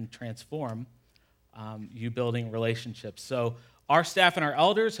down, it can transform you building relationships. So our staff and our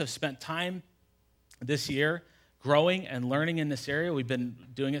elders have spent time this year growing and learning in this area. We've been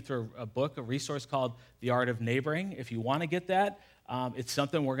doing it through a book, a resource called The Art of Neighboring. If you want to get that, it's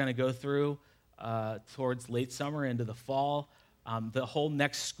something we're going to go through towards late summer into the fall. The whole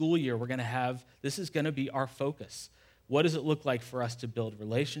next school year, we're going to have, this is going to be our focus. What does it look like for us to build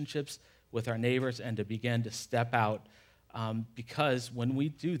relationships with our neighbors and to begin to step out? Because when we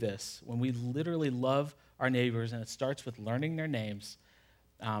do this, when we literally love our neighbors, and it starts with learning their names,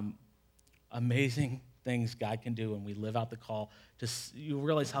 amazing things God can do when we live out the call. You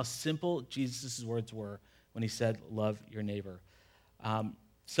realize how simple Jesus' words were when he said, love your neighbor.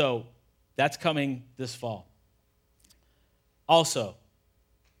 So that's coming this fall. Also,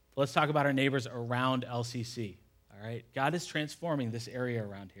 let's talk about our neighbors around LCC, all right? God is transforming this area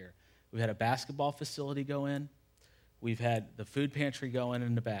around here. We've had a basketball facility go in. We've had the food pantry go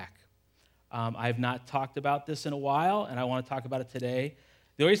in the back. I have not talked about this in a while, and I want to talk about it today.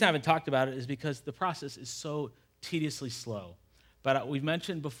 The only reason I haven't talked about it is because the process is so tediously slow. But we've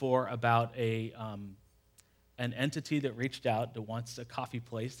mentioned before about an entity that reached out that wants a coffee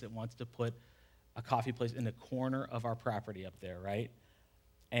place, that wants to put a coffee place in the corner of our property up there, right?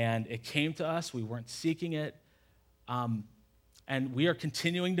 And it came to us. We weren't seeking it. And we are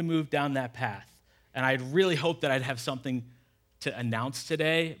continuing to move down that path. And I'd really hoped that I'd have something to announce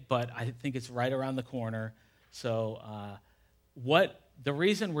today, but I think it's right around the corner. So the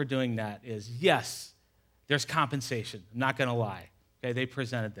reason we're doing that is, yes, there's compensation. I'm not going to lie. Okay, they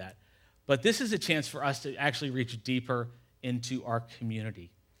presented that. But this is a chance for us to actually reach deeper into our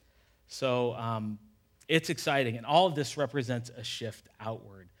community. So it's exciting, and all of this represents a shift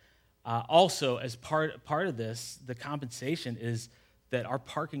outward. Also, as part of this, the compensation is that our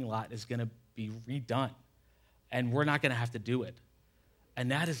parking lot is going to be redone, and we're not going to have to do it. And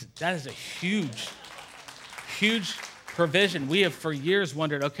that is a huge, huge provision. We have for years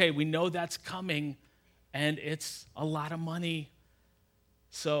wondered, okay, we know that's coming, and it's a lot of money.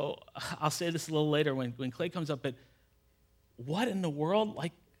 So I'll say this a little later when Clay comes up, but what in the world?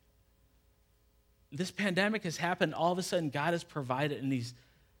 Like, this pandemic has happened. All of a sudden, God has provided in these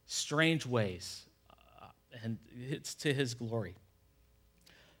strange ways, and it's to his glory.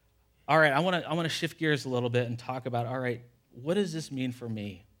 All right, I want to shift gears a little bit and talk about, all right, what does this mean for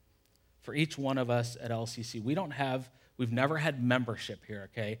me, for each one of us at LCC? We've never had membership here,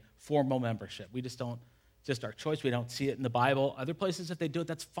 okay, formal membership. We just don't, just our choice. We don't see it in the Bible. Other places, if they do it,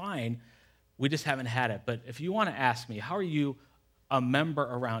 that's fine. We just haven't had it. But if you want to ask me, how are you a member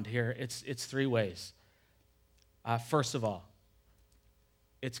around here? It's three ways. First of all,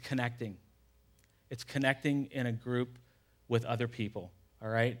 it's connecting. It's connecting in a group with other people, all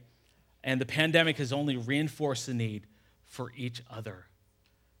right? And the pandemic has only reinforced the need for each other,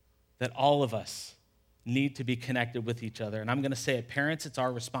 that all of us need to be connected with each other. And I'm going to say it, parents, it's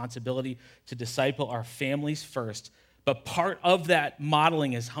our responsibility to disciple our families first. But part of that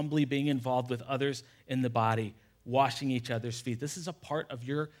modeling is humbly being involved with others in the body, washing each other's feet. This is a part of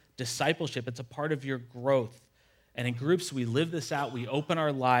your discipleship. It's a part of your growth. And in groups, we live this out. We open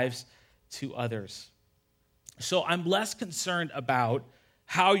our lives to others. So I'm less concerned about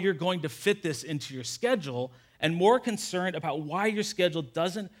how you're going to fit this into your schedule and more concerned about why your schedule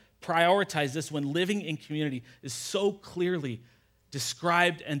doesn't prioritize this when living in community is so clearly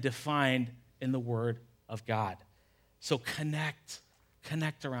described and defined in the Word of God. So connect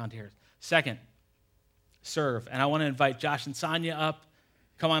around here. Second, serve. And I want to invite Josh and Sonia up.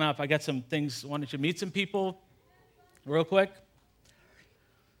 Come on up. I got some things. Why don't you meet some people real quick?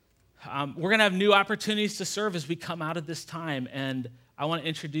 We're going to have new opportunities to serve as we come out of this time. And I want to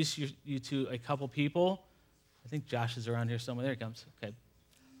introduce you to a couple people. I think Josh is around here somewhere. There he comes. Okay.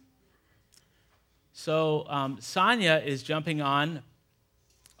 So Sonia is jumping on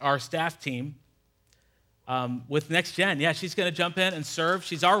our staff team with Next Gen. Yeah, she's going to jump in and serve.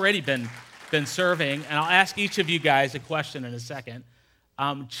 She's already been serving, and I'll ask each of you guys a question in a second.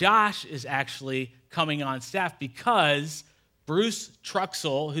 Josh is actually coming on staff because Bruce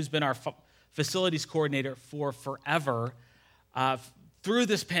Truxell, who's been our facilities coordinator for forever, through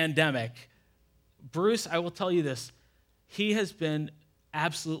this pandemic, Bruce, I will tell you this, he has been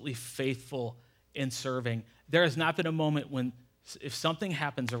absolutely faithful in serving. There has not been a moment when, if something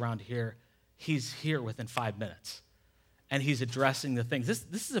happens around here, he's here within 5 minutes, and he's addressing the things.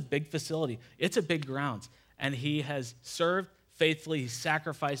 This is a big facility. It's a big grounds, and he has served faithfully. He's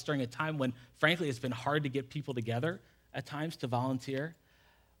sacrificed during a time when, frankly, it's been hard to get people together at times to volunteer.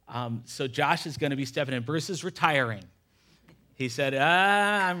 So Josh is going to be stepping in. Bruce is retiring. He said,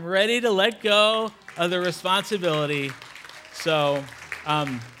 I'm ready to let go of the responsibility. So,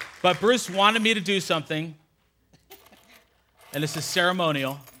 but Bruce wanted me to do something, and this is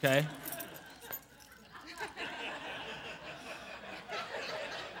ceremonial, okay?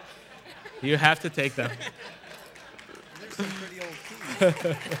 You have to take them. There's some pretty old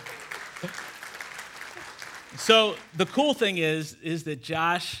keys. So the cool thing is that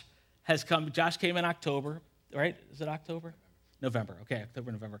Josh has come. Josh came in October, right? Is it October? November. Okay,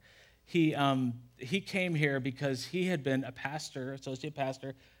 October, November. He came here because he had been a pastor, associate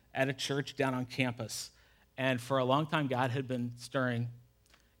pastor, at a church down on campus. And for a long time, God had been stirring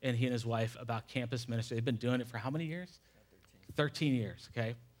and he and his wife about campus ministry. They've been doing it for how many years? 13 years,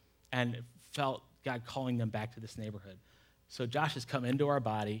 okay? And felt God calling them back to this neighborhood. So Josh has come into our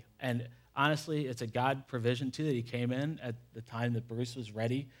body, and honestly, it's a God provision, too, that he came in at the time that Bruce was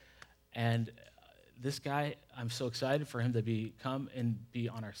ready. And this guy, I'm so excited for him to come and be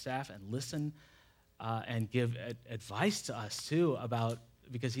on our staff and listen and give advice to us, too,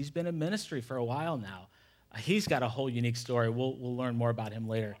 because he's been in ministry for a while now. He's got a whole unique story. We'll learn more about him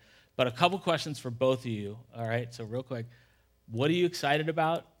later. But a couple questions for both of you, all right? So real quick, what are you excited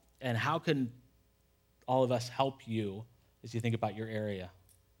about, and how can all of us help you as you think about your area?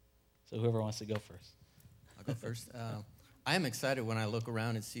 So whoever wants to go first. I'll go first. I am excited when I look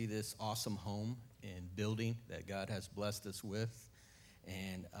around and see this awesome home and building that God has blessed us with.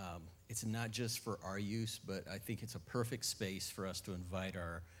 And it's not just for our use, but I think it's a perfect space for us to invite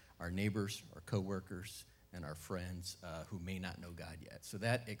our neighbors, our coworkers, and our friends who may not know God yet. So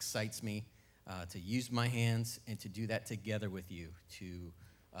that excites me to use my hands and to do that together with you to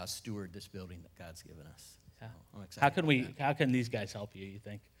steward this building that God's given us. So I'm excited. How can these guys help you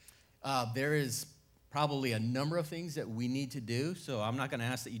think? There is probably a number of things that we need to do, so I'm not going to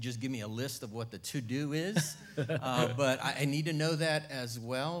ask that you just give me a list of what the to-do is, but I need to know that as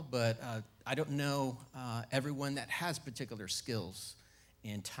well. But I don't know everyone that has particular skills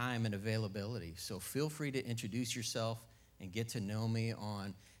and time and availability, so feel free to introduce yourself and get to know me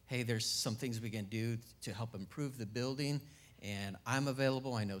on, hey, there's some things we can do to help improve the building, and I'm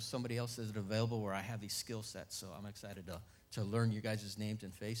available. I know somebody else is available where I have these skill sets, so I'm excited to learn your guys' names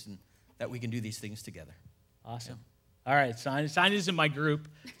and face and that we can do these things together. Awesome. Yeah. All right, Sonia's in my group.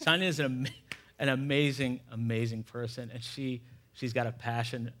 Sonia is an amazing, amazing person, and she's got a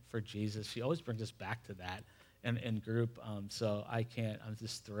passion for Jesus. She always brings us back to that in group, so I'm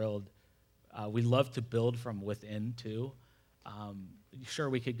just thrilled. We love to build from within, too. Sure,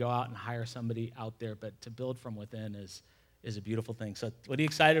 we could go out and hire somebody out there, but to build from within is a beautiful thing. So what are you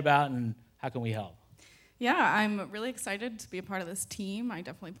excited about, and how can we help? Yeah, I'm really excited to be a part of this team. I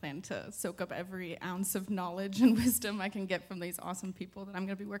definitely plan to soak up every ounce of knowledge and wisdom I can get from these awesome people that I'm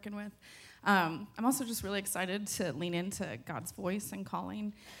going to be working with. I'm also just really excited to lean into God's voice and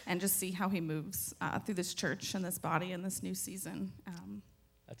calling and just see how he moves through this church and this body in this new season.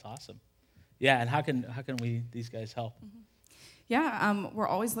 That's awesome. Yeah, and how can these guys help? Mm-hmm. Yeah, we're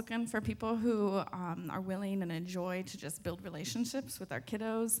always looking for people who are willing and enjoy to just build relationships with our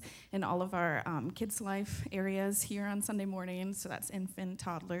kiddos in all of our kids' life areas here on Sunday mornings. So that's infant,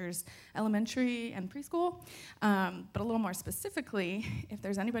 toddlers, elementary, and preschool. But a little more specifically, if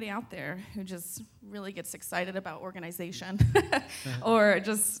there's anybody out there who just really gets excited about organization or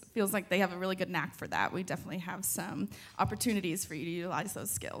just feels like they have a really good knack for that, we definitely have some opportunities for you to utilize those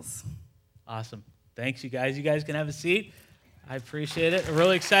skills. Awesome. Thanks, you guys. You guys can have a seat. I appreciate it. I'm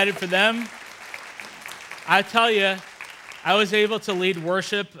really excited for them. I tell you, I was able to lead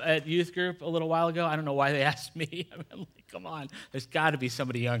worship at youth group a little while ago. I don't know why they asked me. I mean, come on, there's got to be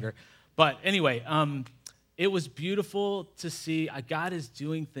somebody younger. But anyway, it was beautiful to see. God is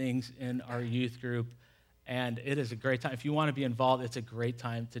doing things in our youth group, and it is a great time. If you want to be involved, it's a great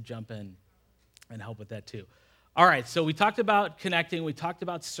time to jump in and help with that too. All right, so we talked about connecting. We talked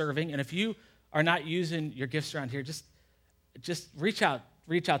about serving. And if you are not using your gifts around here, just reach out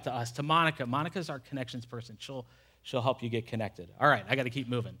to us, to Monica. Monica's our connections person. She'll help you get connected. All right, I got to keep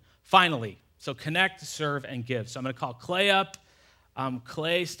moving. Finally, so connect, serve, and give. So I'm going to call Clay up.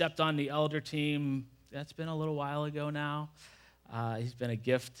 Clay stepped on the elder team. That's been a little while ago now. He's been a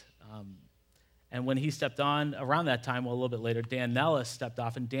gift. And when he stepped on, around that time, well, a little bit later, Dan Nellis stepped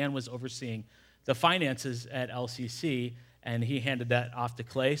off, and Dan was overseeing the finances at LCC, and he handed that off to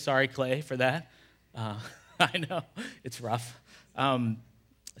Clay. Sorry, Clay, for that. I know, it's rough.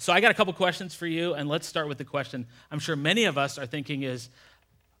 So I got a couple questions for you, and let's start with the question I'm sure many of us are thinking is,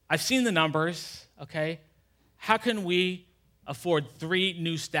 I've seen the numbers, okay? How can we afford 3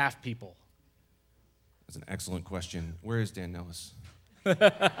 new staff people? That's an excellent question. Where is Dan Nellis?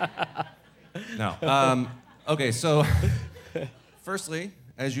 No. Okay, so firstly,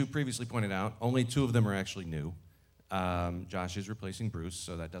 as you previously pointed out, only 2 of them are actually new. Josh is replacing Bruce,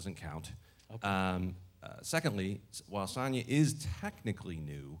 so that doesn't count. Okay. Secondly, while Sonia is technically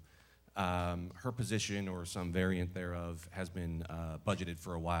new, her position or some variant thereof has been budgeted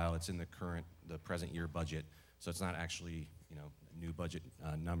for a while. It's in the present year budget, so it's not actually new budget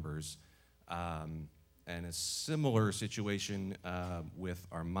numbers. And a similar situation with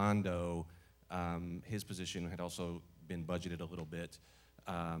Armando. His position had also been budgeted a little bit,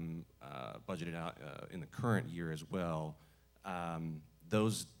 budgeted out in the current year as well.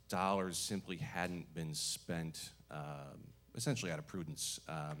 Those dollars simply hadn't been spent essentially out of prudence.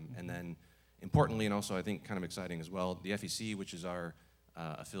 And then, importantly, and also I think kind of exciting as well, the FEC, which is our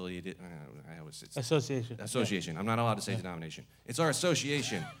affiliated, I always say association. I'm not allowed to say denomination. It's our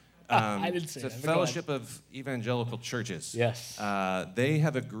association. I didn't say it's that, a but go on. fellowship of evangelical churches. Yes. They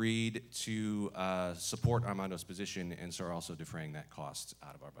have agreed to support Armando's position, and so are also defraying that cost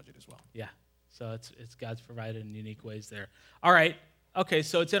out of our budget as well. Yeah. So it's God's provided in unique ways there. All right. Okay,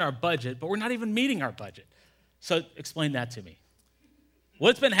 so it's in our budget, but we're not even meeting our budget. So explain that to me.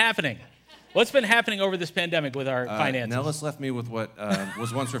 What's been happening? What's been happening over this pandemic with our finances? Nellis left me with what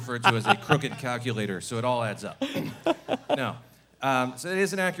was once referred to as a crooked calculator, so it all adds up. No. So it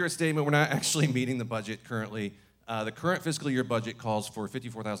is an accurate statement. We're not actually meeting the budget currently. The current fiscal year budget calls for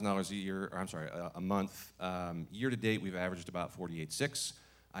 $54,000 a year, or I'm sorry, a month. Year to date, we've averaged about $48,600.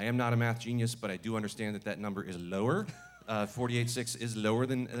 I am not a math genius, but I do understand that that number is lower. $48,600 is lower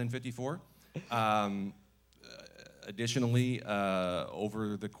than 54. Additionally,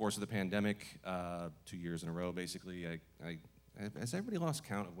 over the course of the pandemic, 2 years in a row, basically, has everybody lost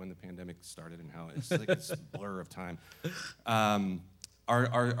count of when the pandemic started and how it's like it's a blur of time?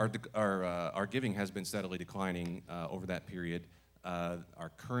 Our giving has been steadily declining over that period.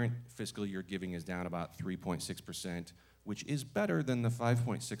 Our current fiscal year giving is down about 3.6%, which is better than the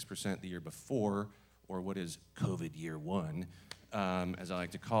 5.6% the year before, or what is COVID year one, as I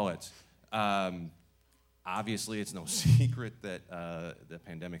like to call it. Obviously, it's no secret that the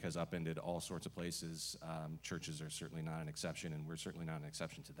pandemic has upended all sorts of places. Churches are certainly not an exception, and we're certainly not an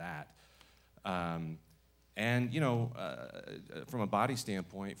exception to that. And, from a body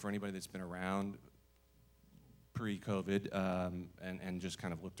standpoint, for anybody that's been around pre-COVID and just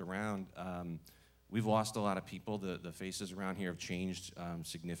kind of looked around, we've lost a lot of people. The faces around here have changed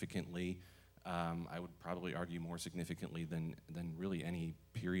significantly. I would probably argue more significantly than really any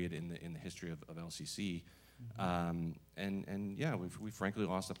period in the history of LCC. And yeah, we've frankly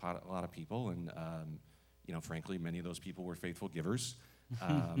lost a lot of people, and frankly, many of those people were faithful givers.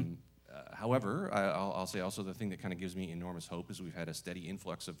 However, I'll say also the thing that kind of gives me enormous hope is we've had a steady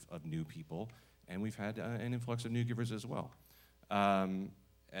influx of new people, and we've had an influx of new givers as well. And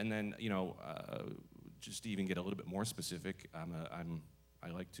then, just to even get a little bit more specific, I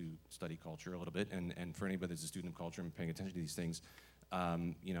like to study culture a little bit, and for anybody that's a student of culture and paying attention to these things,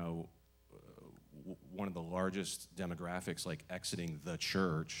 one of the largest demographics, like exiting the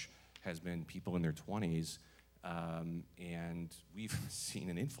church, has been people in their 20s, and we've seen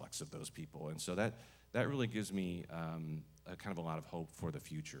an influx of those people, and so that really gives me a kind of a lot of hope for the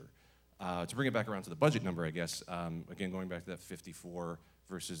future. To bring it back around to the budget number, I guess, again, going back to that 54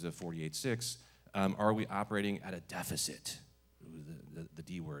 versus the 48.6, are we operating at a deficit? The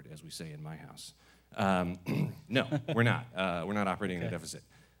D word, as we say in my house. No, we're not. We're not operating in a deficit.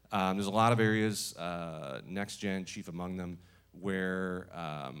 There's a lot of areas, Next Gen chief among them, where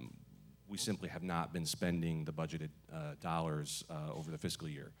we simply have not been spending the budgeted dollars over the fiscal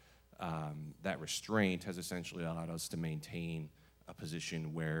year. That restraint has essentially allowed us to maintain a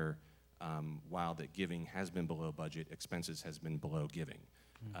position where, while the giving has been below budget, expenses has been below giving.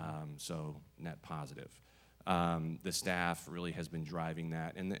 So net positive. The staff really has been driving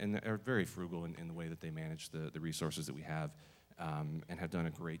that, and are very frugal in the way that they manage the resources that we have, and have done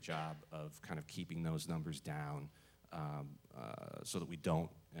a great job of kind of keeping those numbers down so that we don't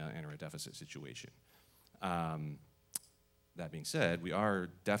enter a deficit situation. That being said, we are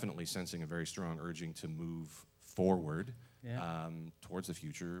definitely sensing a very strong urging to move forward towards the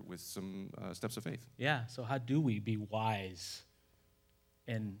future with some steps of faith. Yeah, so how do we be wise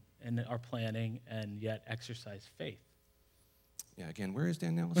in our planning and yet exercise faith? Yeah, again, where is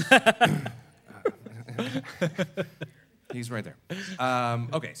Dan Nellis? He's right there.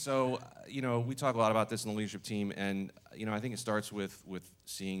 Okay, so, we talk a lot about this in the leadership team, and, I think it starts with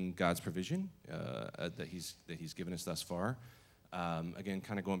seeing God's provision that he's given us thus far. Again,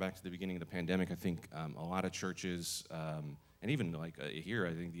 kind of going back to the beginning of the pandemic, I think a lot of churches, and even here,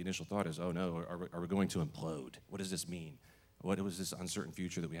 I think the initial thought is, oh no, are we going to implode? What does this mean? What was this uncertain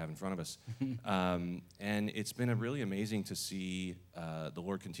future that we have in front of us? And it's been really amazing to see the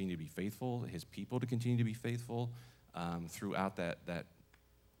Lord continue to be faithful, his people to continue to be faithful throughout that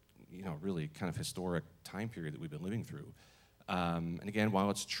really kind of historic time period that we've been living through. And again, while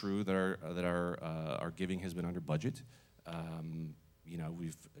it's true that our giving has been under budget,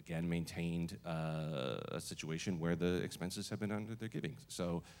 we've again maintained a situation where the expenses have been under their giving.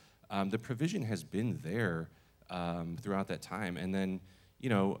 So the provision has been there throughout that time. And then,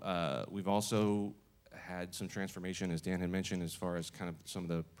 we've also had some transformation, as Dan had mentioned, as far as kind of some of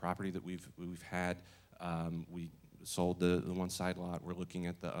the property that we've had. We sold the one side lot. We're looking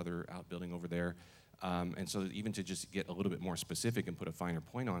at the other outbuilding over there. And so even to just get a little bit more specific and put a finer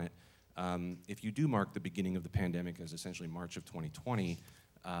point on it, if you do mark the beginning of the pandemic as essentially March of 2020,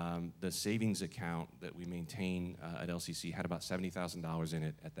 the savings account that we maintain at LCC had about $70,000 in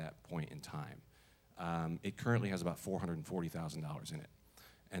it at that point in time. It currently has about $440,000 in it.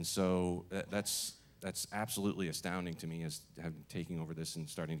 And so that's absolutely astounding to me as taking over this and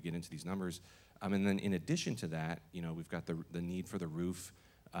starting to get into these numbers. And then in addition to that, we've got the need for the roof.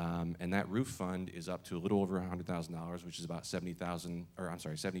 And that roof fund is up to a little over $100,000, which is about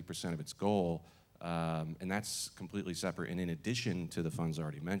 70% of its goal. And that's completely separate and in addition to the funds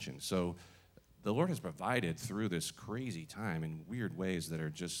already mentioned. So the Lord has provided through this crazy time in weird ways that are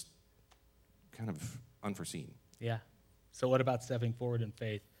just kind of unforeseen. Yeah. So what about stepping forward in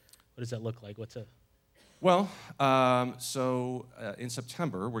faith? What does that look like? Well, so in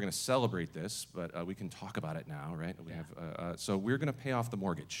September, we're going to celebrate this, but we can talk about it now, right? We have, so we're going to pay off the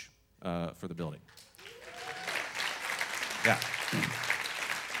mortgage for the building. Yeah.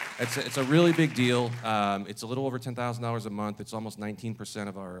 It's a really big deal. It's a little over $10,000 a month. It's almost 19%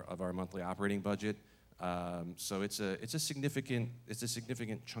 of our monthly operating budget. So it's a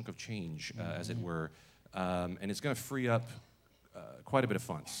significant chunk of change, as it were, and it's going to free up quite a bit of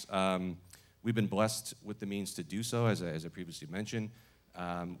funds. We've been blessed with the means to do so, as I previously mentioned.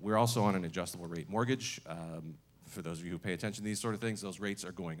 We're also on an adjustable rate mortgage. For those of you who pay attention to these sort of things, those rates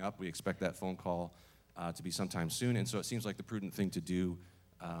are going up. We expect that phone call to be sometime soon, and so it seems like the prudent thing to do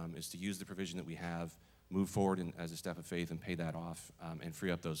is to use the provision that we have, move forward as a step of faith, and pay that off, and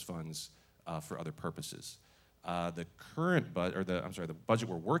free up those funds for other purposes. The budget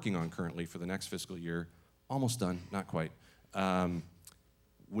we're working on currently for the next fiscal year, almost done, not quite.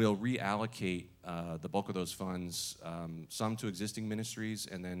 We'll reallocate the bulk of those funds, some to existing ministries,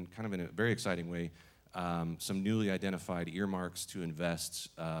 and then kind of in a very exciting way, some newly identified earmarks to invest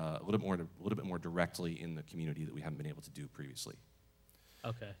a little bit more directly in the community that we haven't been able to do previously.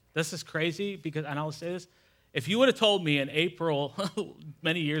 Okay. This is crazy because, and I'll say this, if you would have told me in April,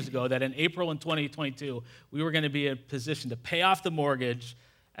 many years ago, that in April in 2022, we were going to be in a position to pay off the mortgage,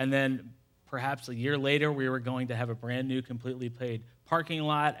 and then perhaps a year later, we were going to have a brand new, completely paid parking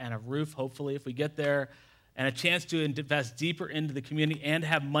lot and a roof, hopefully, if we get there, and a chance to invest deeper into the community and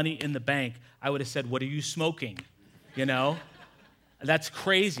have money in the bank, I would have said, what are you smoking? That's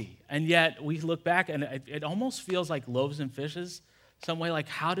crazy. And yet, we look back, and it almost feels like loaves and fishes, some way like,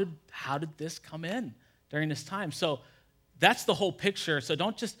 how did this come in during this time? So that's the whole picture. So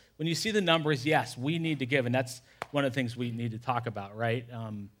don't just, when you see the numbers, yes, we need to give, and that's one of the things we need to talk about, right?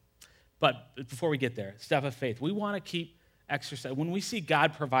 But before we get there, step of faith. We want to keep exercise. When we see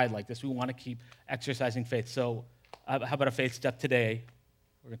God provide like this, we want to keep exercising faith. So how about a faith step today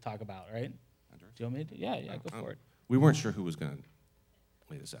we're going to talk about, right? Do you want me to? Yeah, go for it. We weren't sure who was going to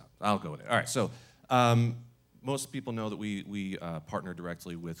lay this out. I'll go with it. All right, so most people know that we partner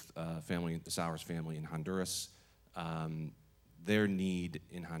directly with the Sowers family in Honduras. Their need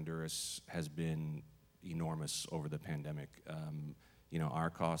in Honduras has been enormous over the pandemic. Our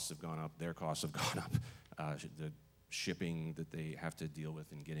costs have gone up, their costs have gone up. The shipping that they have to deal with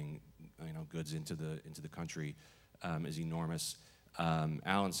in getting goods into the country is enormous.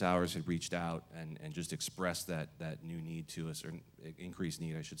 Alan Sowers had reached out and just expressed that new need to us, or increased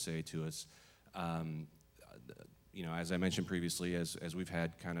need, I should say, to us. As I mentioned previously, as we've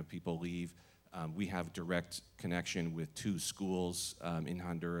had kind of people leave, we have direct connection with 2 schools in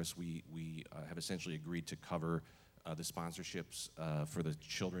Honduras. We have essentially agreed to cover the sponsorships for the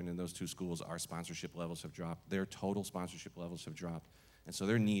children in those 2 schools. Our sponsorship levels have dropped. Their total sponsorship levels have dropped, and so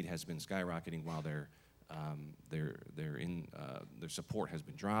their need has been skyrocketing while their support has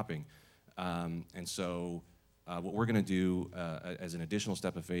been dropping. And so what we're going to do as an additional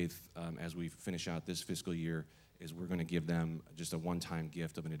step of faith as we finish out this fiscal year is we're going to give them just a one-time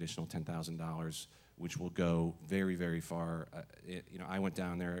gift of an additional $10,000, which will go very, very far. I went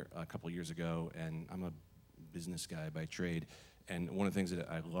down there a couple years ago, and I'm a business guy by trade, and one of the things that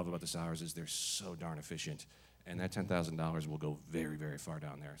I love about the Sowers is they're so darn efficient, and that $10,000 will go very, very far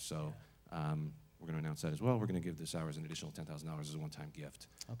down there. So we're going to announce that as well. We're going to give the Sowers an additional $10,000 as a one-time gift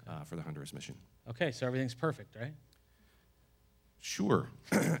for the Honduras mission. Okay, so everything's perfect, right? Sure.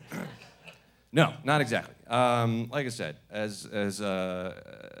 No, not exactly. Like I said, as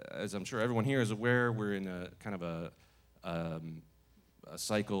I'm sure everyone here is aware, we're in a kind of a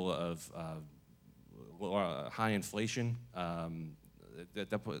cycle of high inflation.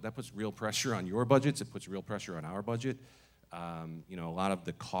 That puts real pressure on your budgets. It puts real pressure on our budget. A lot of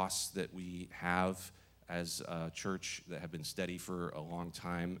the costs that we have as a church that have been steady for a long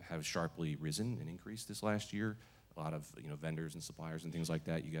time have sharply risen and increased this last year. lot of vendors and suppliers and things like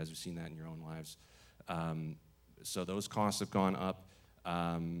that. You guys have seen that in your own lives. So those costs have gone up.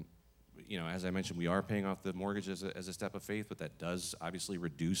 As I mentioned, we are paying off the mortgage as a step of faith, but that does obviously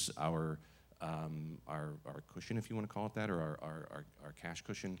reduce our cushion, if you want to call it that, or our cash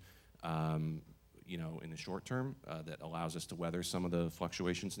cushion, in the short term, that allows us to weather some of the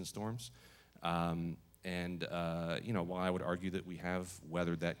fluctuations and storms. While I would argue that we have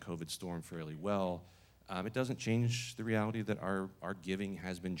weathered that COVID storm fairly well, it doesn't change the reality that our giving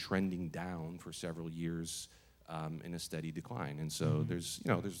has been trending down for several years in a steady decline. And so there's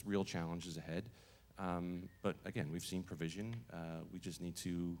real challenges ahead. But again, we've seen provision. We just need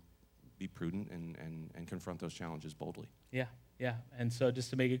to be prudent and confront those challenges boldly. Yeah. And so just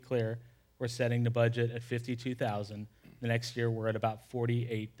to make it clear, we're setting the budget at $52,000. The next year, we're at about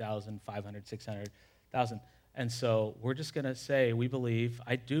 $48,500, $600,000. And so we're just going to say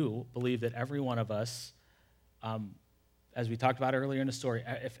I do believe that every one of us, as we talked about earlier in the story,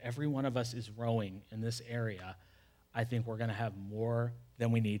 if every one of us is rowing in this area, I think we're going to have more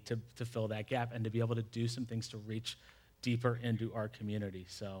than we need to fill that gap and to be able to do some things to reach deeper into our community.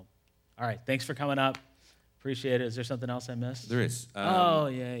 So, all right, thanks for coming up. Appreciate it. Is there something else I missed? There is. Yeah.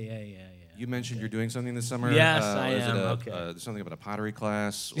 You mentioned you're doing something this summer. Yes, I is am. It Okay. Something about a pottery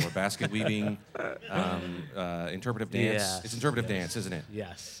class or basket weaving, interpretive dance. Yes, It's interpretive dance, isn't it?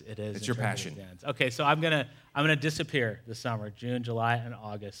 Yes, it is. It's your passion. Dance. Okay, so I'm gonna disappear this summer, June, July, and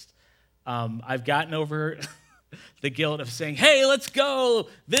August. I've gotten over the guilt of saying, "Hey, let's go,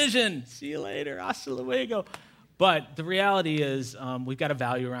 Vision. See you later. Hasta luego." But the reality is, we've got a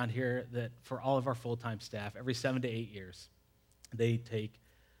value around here that for all of our full-time staff, every 7 to 8 years, they take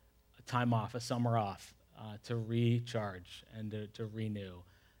a time off, a summer off, to recharge and to renew.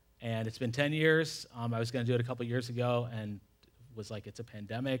 And it's been 10 years. I was going to do it a couple years ago and was like, it's a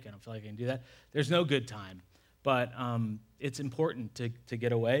pandemic, and I don't feel like I can do that. There's no good time. But it's important to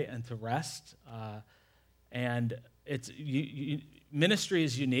get away and to rest. And it's ministry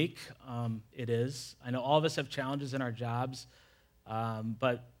is unique. It is. I know all of us have challenges in our jobs,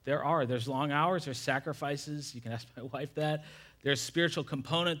 but there's long hours, there's sacrifices. You can ask my wife that. There's spiritual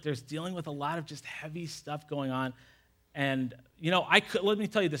component. There's dealing with a lot of just heavy stuff going on. And, let me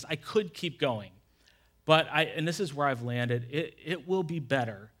tell you this, I could keep going. But and this is where I've landed, it will be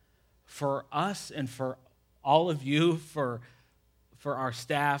better for us and for all of you, for our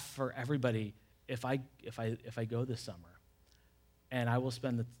staff, for everybody, if I go this summer. And I will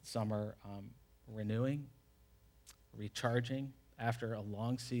spend the summer renewing, recharging after a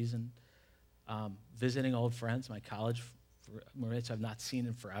long season, visiting old friends. My college roommates I've not seen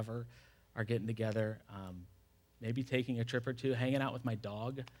in forever are getting together, maybe taking a trip or two, hanging out with my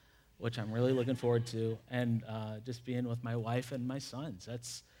dog, which I'm really looking forward to, and just being with my wife and my sons.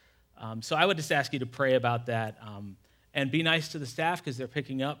 So I would just ask you to pray about that and be nice to the staff because they're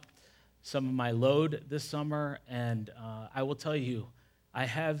picking up some of my load this summer, and I will tell you, I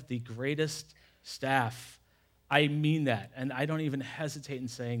have the greatest staff. I mean that, and I don't even hesitate in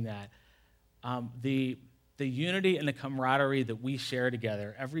saying that. The unity and the camaraderie that we share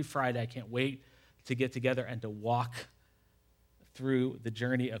together every Friday, I can't wait to get together and to walk through the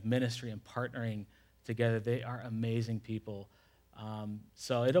journey of ministry and partnering together. They are amazing people.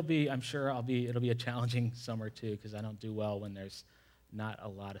 So it'll be a challenging summer too, because I don't do well when there's not a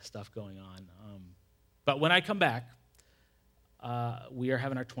lot of stuff going on. But when I come back, we are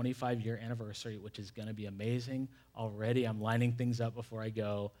having our 25-year anniversary, which is going to be amazing. Already, I'm lining things up before I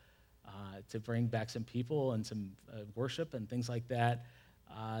go to bring back some people and some worship and things like that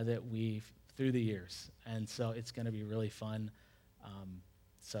that we've through the years. And so it's going to be really fun.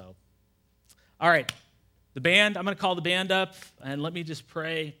 All right, the band, I'm going to call the band up, and let me just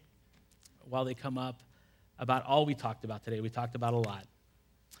pray while they come up about all we talked about today. We talked about a lot.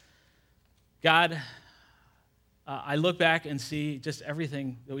 God, I look back and see just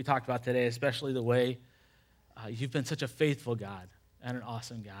everything that we talked about today, especially the way you've been such a faithful God and an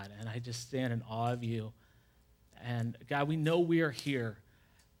awesome God, and I just stand in awe of you. And God, we know we are here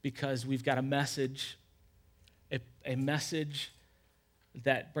because we've got a message, a message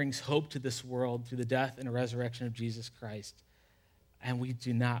that brings hope to this world through the death and resurrection of Jesus Christ. And we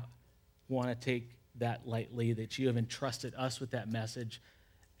do not want to take that lightly, that you have entrusted us with that message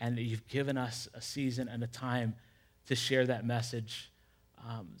and that you've given us a season and a time to share that message.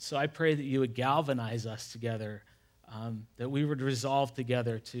 So I pray that you would galvanize us together, that we would resolve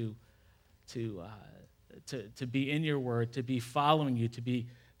together to be in your word, to be following you, to be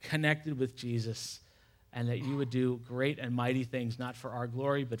connected with Jesus, and that you would do great and mighty things, not for our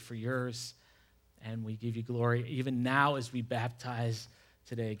glory, but for yours. And we give you glory. Even now as we baptize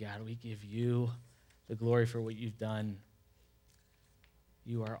today, God, we give you the glory for what you've done.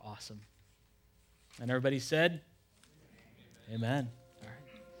 You are awesome. And everybody said, Amen. All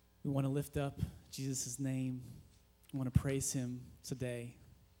right. We want to lift up Jesus' name. We want to praise him today.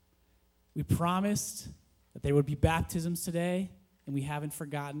 We promised that there would be baptisms today, and we haven't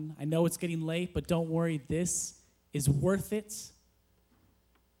forgotten. I know it's getting late, but don't worry, this is worth it.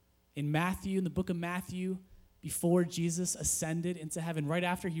 In the book of Matthew, before Jesus ascended into heaven, right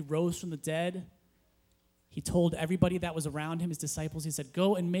after he rose from the dead, he told everybody that was around him, his disciples, he said,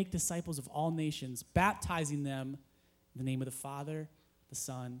 go and make disciples of all nations, baptizing them in the name of the Father, the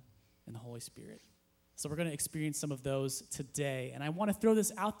Son, and the Holy Spirit. So we're going to experience some of those today. And I want to throw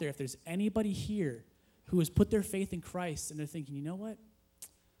this out there. If there's anybody here who has put their faith in Christ and they're thinking, you know what?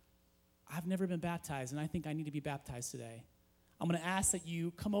 I've never been baptized, and I think I need to be baptized today. I'm going to ask that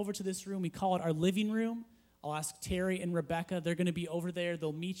you come over to this room. We call it our living room. I'll ask Terry and Rebecca. They're going to be over there.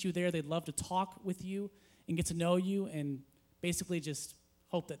 They'll meet you there. They'd love to talk with you and get to know you and basically just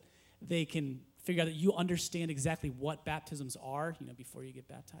hope that they can figure out that you understand exactly what baptisms are, before you get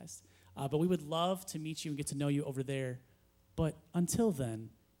baptized. But we would love to meet you and get to know you over there. But until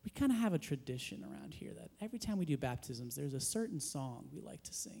then, we kind of have a tradition around here that every time we do baptisms, there's a certain song we like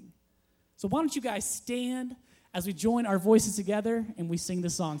to sing. So why don't you guys stand as we join our voices together and we sing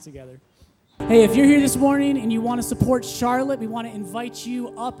this song together. Hey, if you're here this morning and you want to support Charlotte, we want to invite you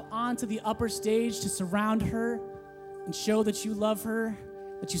up onto the upper stage to surround her and show that you love her,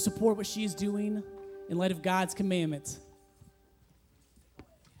 that you support what she is doing in light of God's commandments.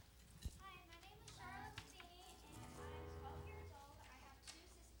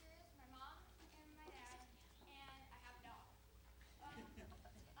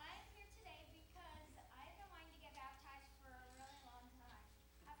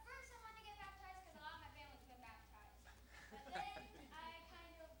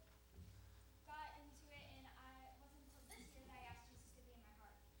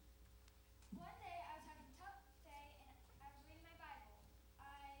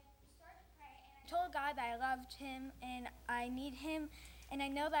 Told God that I loved him and I need him and I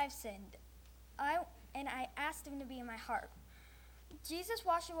know that I've sinned. I asked him to be in my heart. Jesus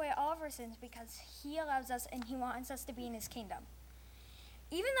washed away all of our sins because he loves us and he wants us to be in his kingdom.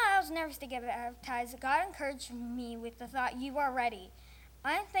 Even though I was nervous to get baptized, God encouraged me with the thought, you are ready.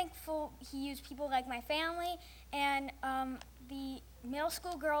 I'm thankful he used people like my family and the middle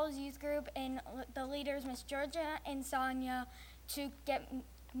school girls youth group and the leaders, Miss Georgia and Sonia, to get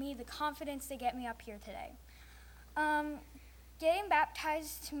me the confidence to get me up here today. Getting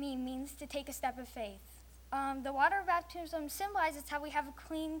baptized to me means to take a step of faith. The water baptism symbolizes how we have a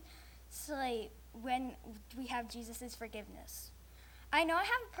clean slate when we have Jesus' forgiveness. I know I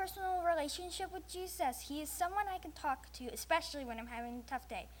have a personal relationship with Jesus. He is someone I can talk to, especially when I'm having a tough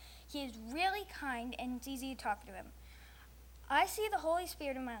day. He is really kind and it's easy to talk to him. I see the Holy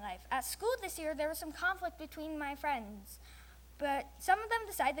Spirit in my life. At school this year, there was some conflict between my friends. But some of them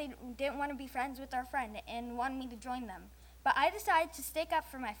decided they didn't want to be friends with our friend and wanted me to join them. But I decided to stick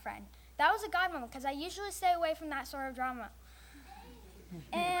up for my friend. That was a God moment because I usually stay away from that sort of drama.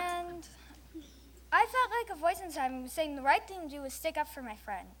 And I felt like a voice inside me was saying the right thing to do was stick up for my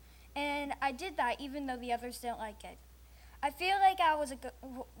friend. And I did that even though the others didn't like it. I feel like I was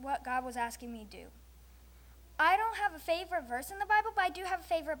what God was asking me to do. I don't have a favorite verse in the Bible, but I do have a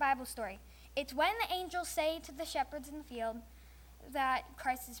favorite Bible story. It's when the angels say to the shepherds in the field that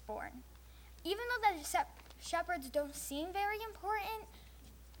Christ is born. Even though the shepherds don't seem very important,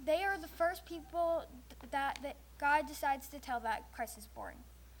 they are the first people that God decides to tell that Christ is born.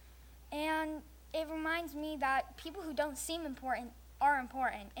 And it reminds me that people who don't seem important are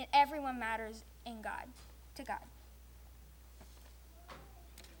important, and everyone matters in God, to God.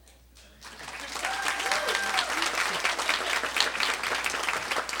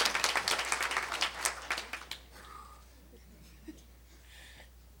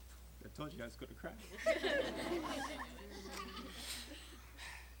 I told you I was going to cry.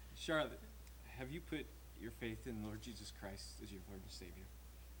 Charlotte, have you put your faith in the Lord Jesus Christ as your Lord and Savior?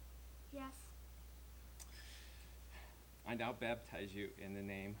 Yes. I now baptize you in the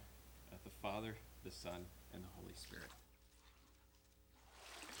name of the Father, the Son, and the Holy Spirit.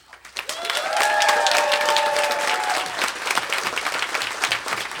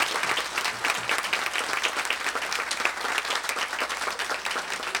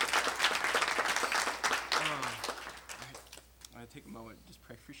 Take a moment and just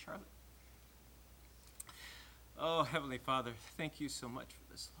pray for Charlotte. Oh, Heavenly Father, thank you so much for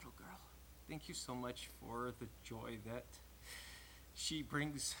this little girl. Thank you so much for the joy that she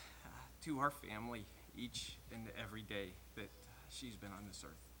brings to our family each and every day that she's been on this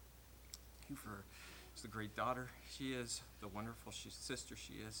earth. Thank you for the great daughter she is, the wonderful sister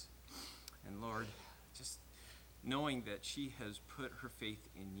she is. And Lord, just knowing that she has put her faith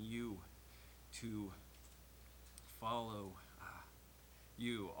in you to follow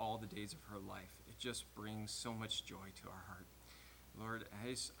you all the days of her life, it just brings so much joy to our heart. Lord,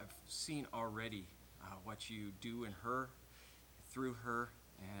 I've seen already what you do in her, through her,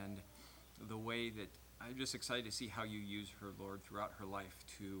 and the way that I'm just excited to see how you use her, Lord, throughout her life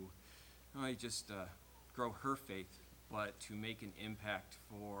to not only just grow her faith, but to make an impact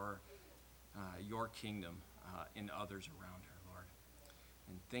for your kingdom in others around her, Lord.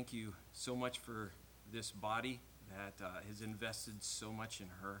 And thank you so much for this body that has invested so much in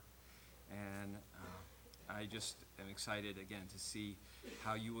her. And I just am excited again to see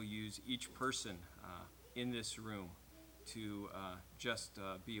how you will use each person in this room to just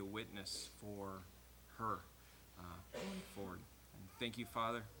be a witness for her going forward. And thank you,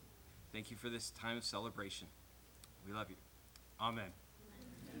 Father. Thank you for this time of celebration. We love you. Amen.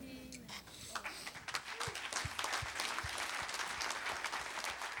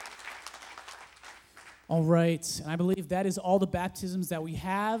 All right, and I believe that is all the baptisms that we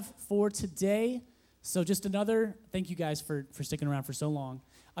have for today. So just another, thank you guys for sticking around for so long.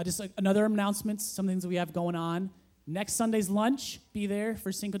 Just another announcement, some things that we have going on. Next Sunday's lunch, be there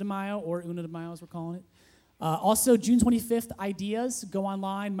for Cinco de Mayo, or Una de Mayo as we're calling it. Also, June 25th, ideas. Go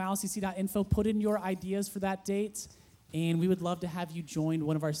online, milescc.info, put in your ideas for that date, and we would love to have you join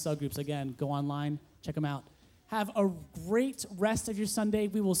one of our subgroups. Again, go online, check them out. Have a great rest of your Sunday.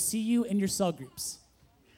 We will see you in your subgroups.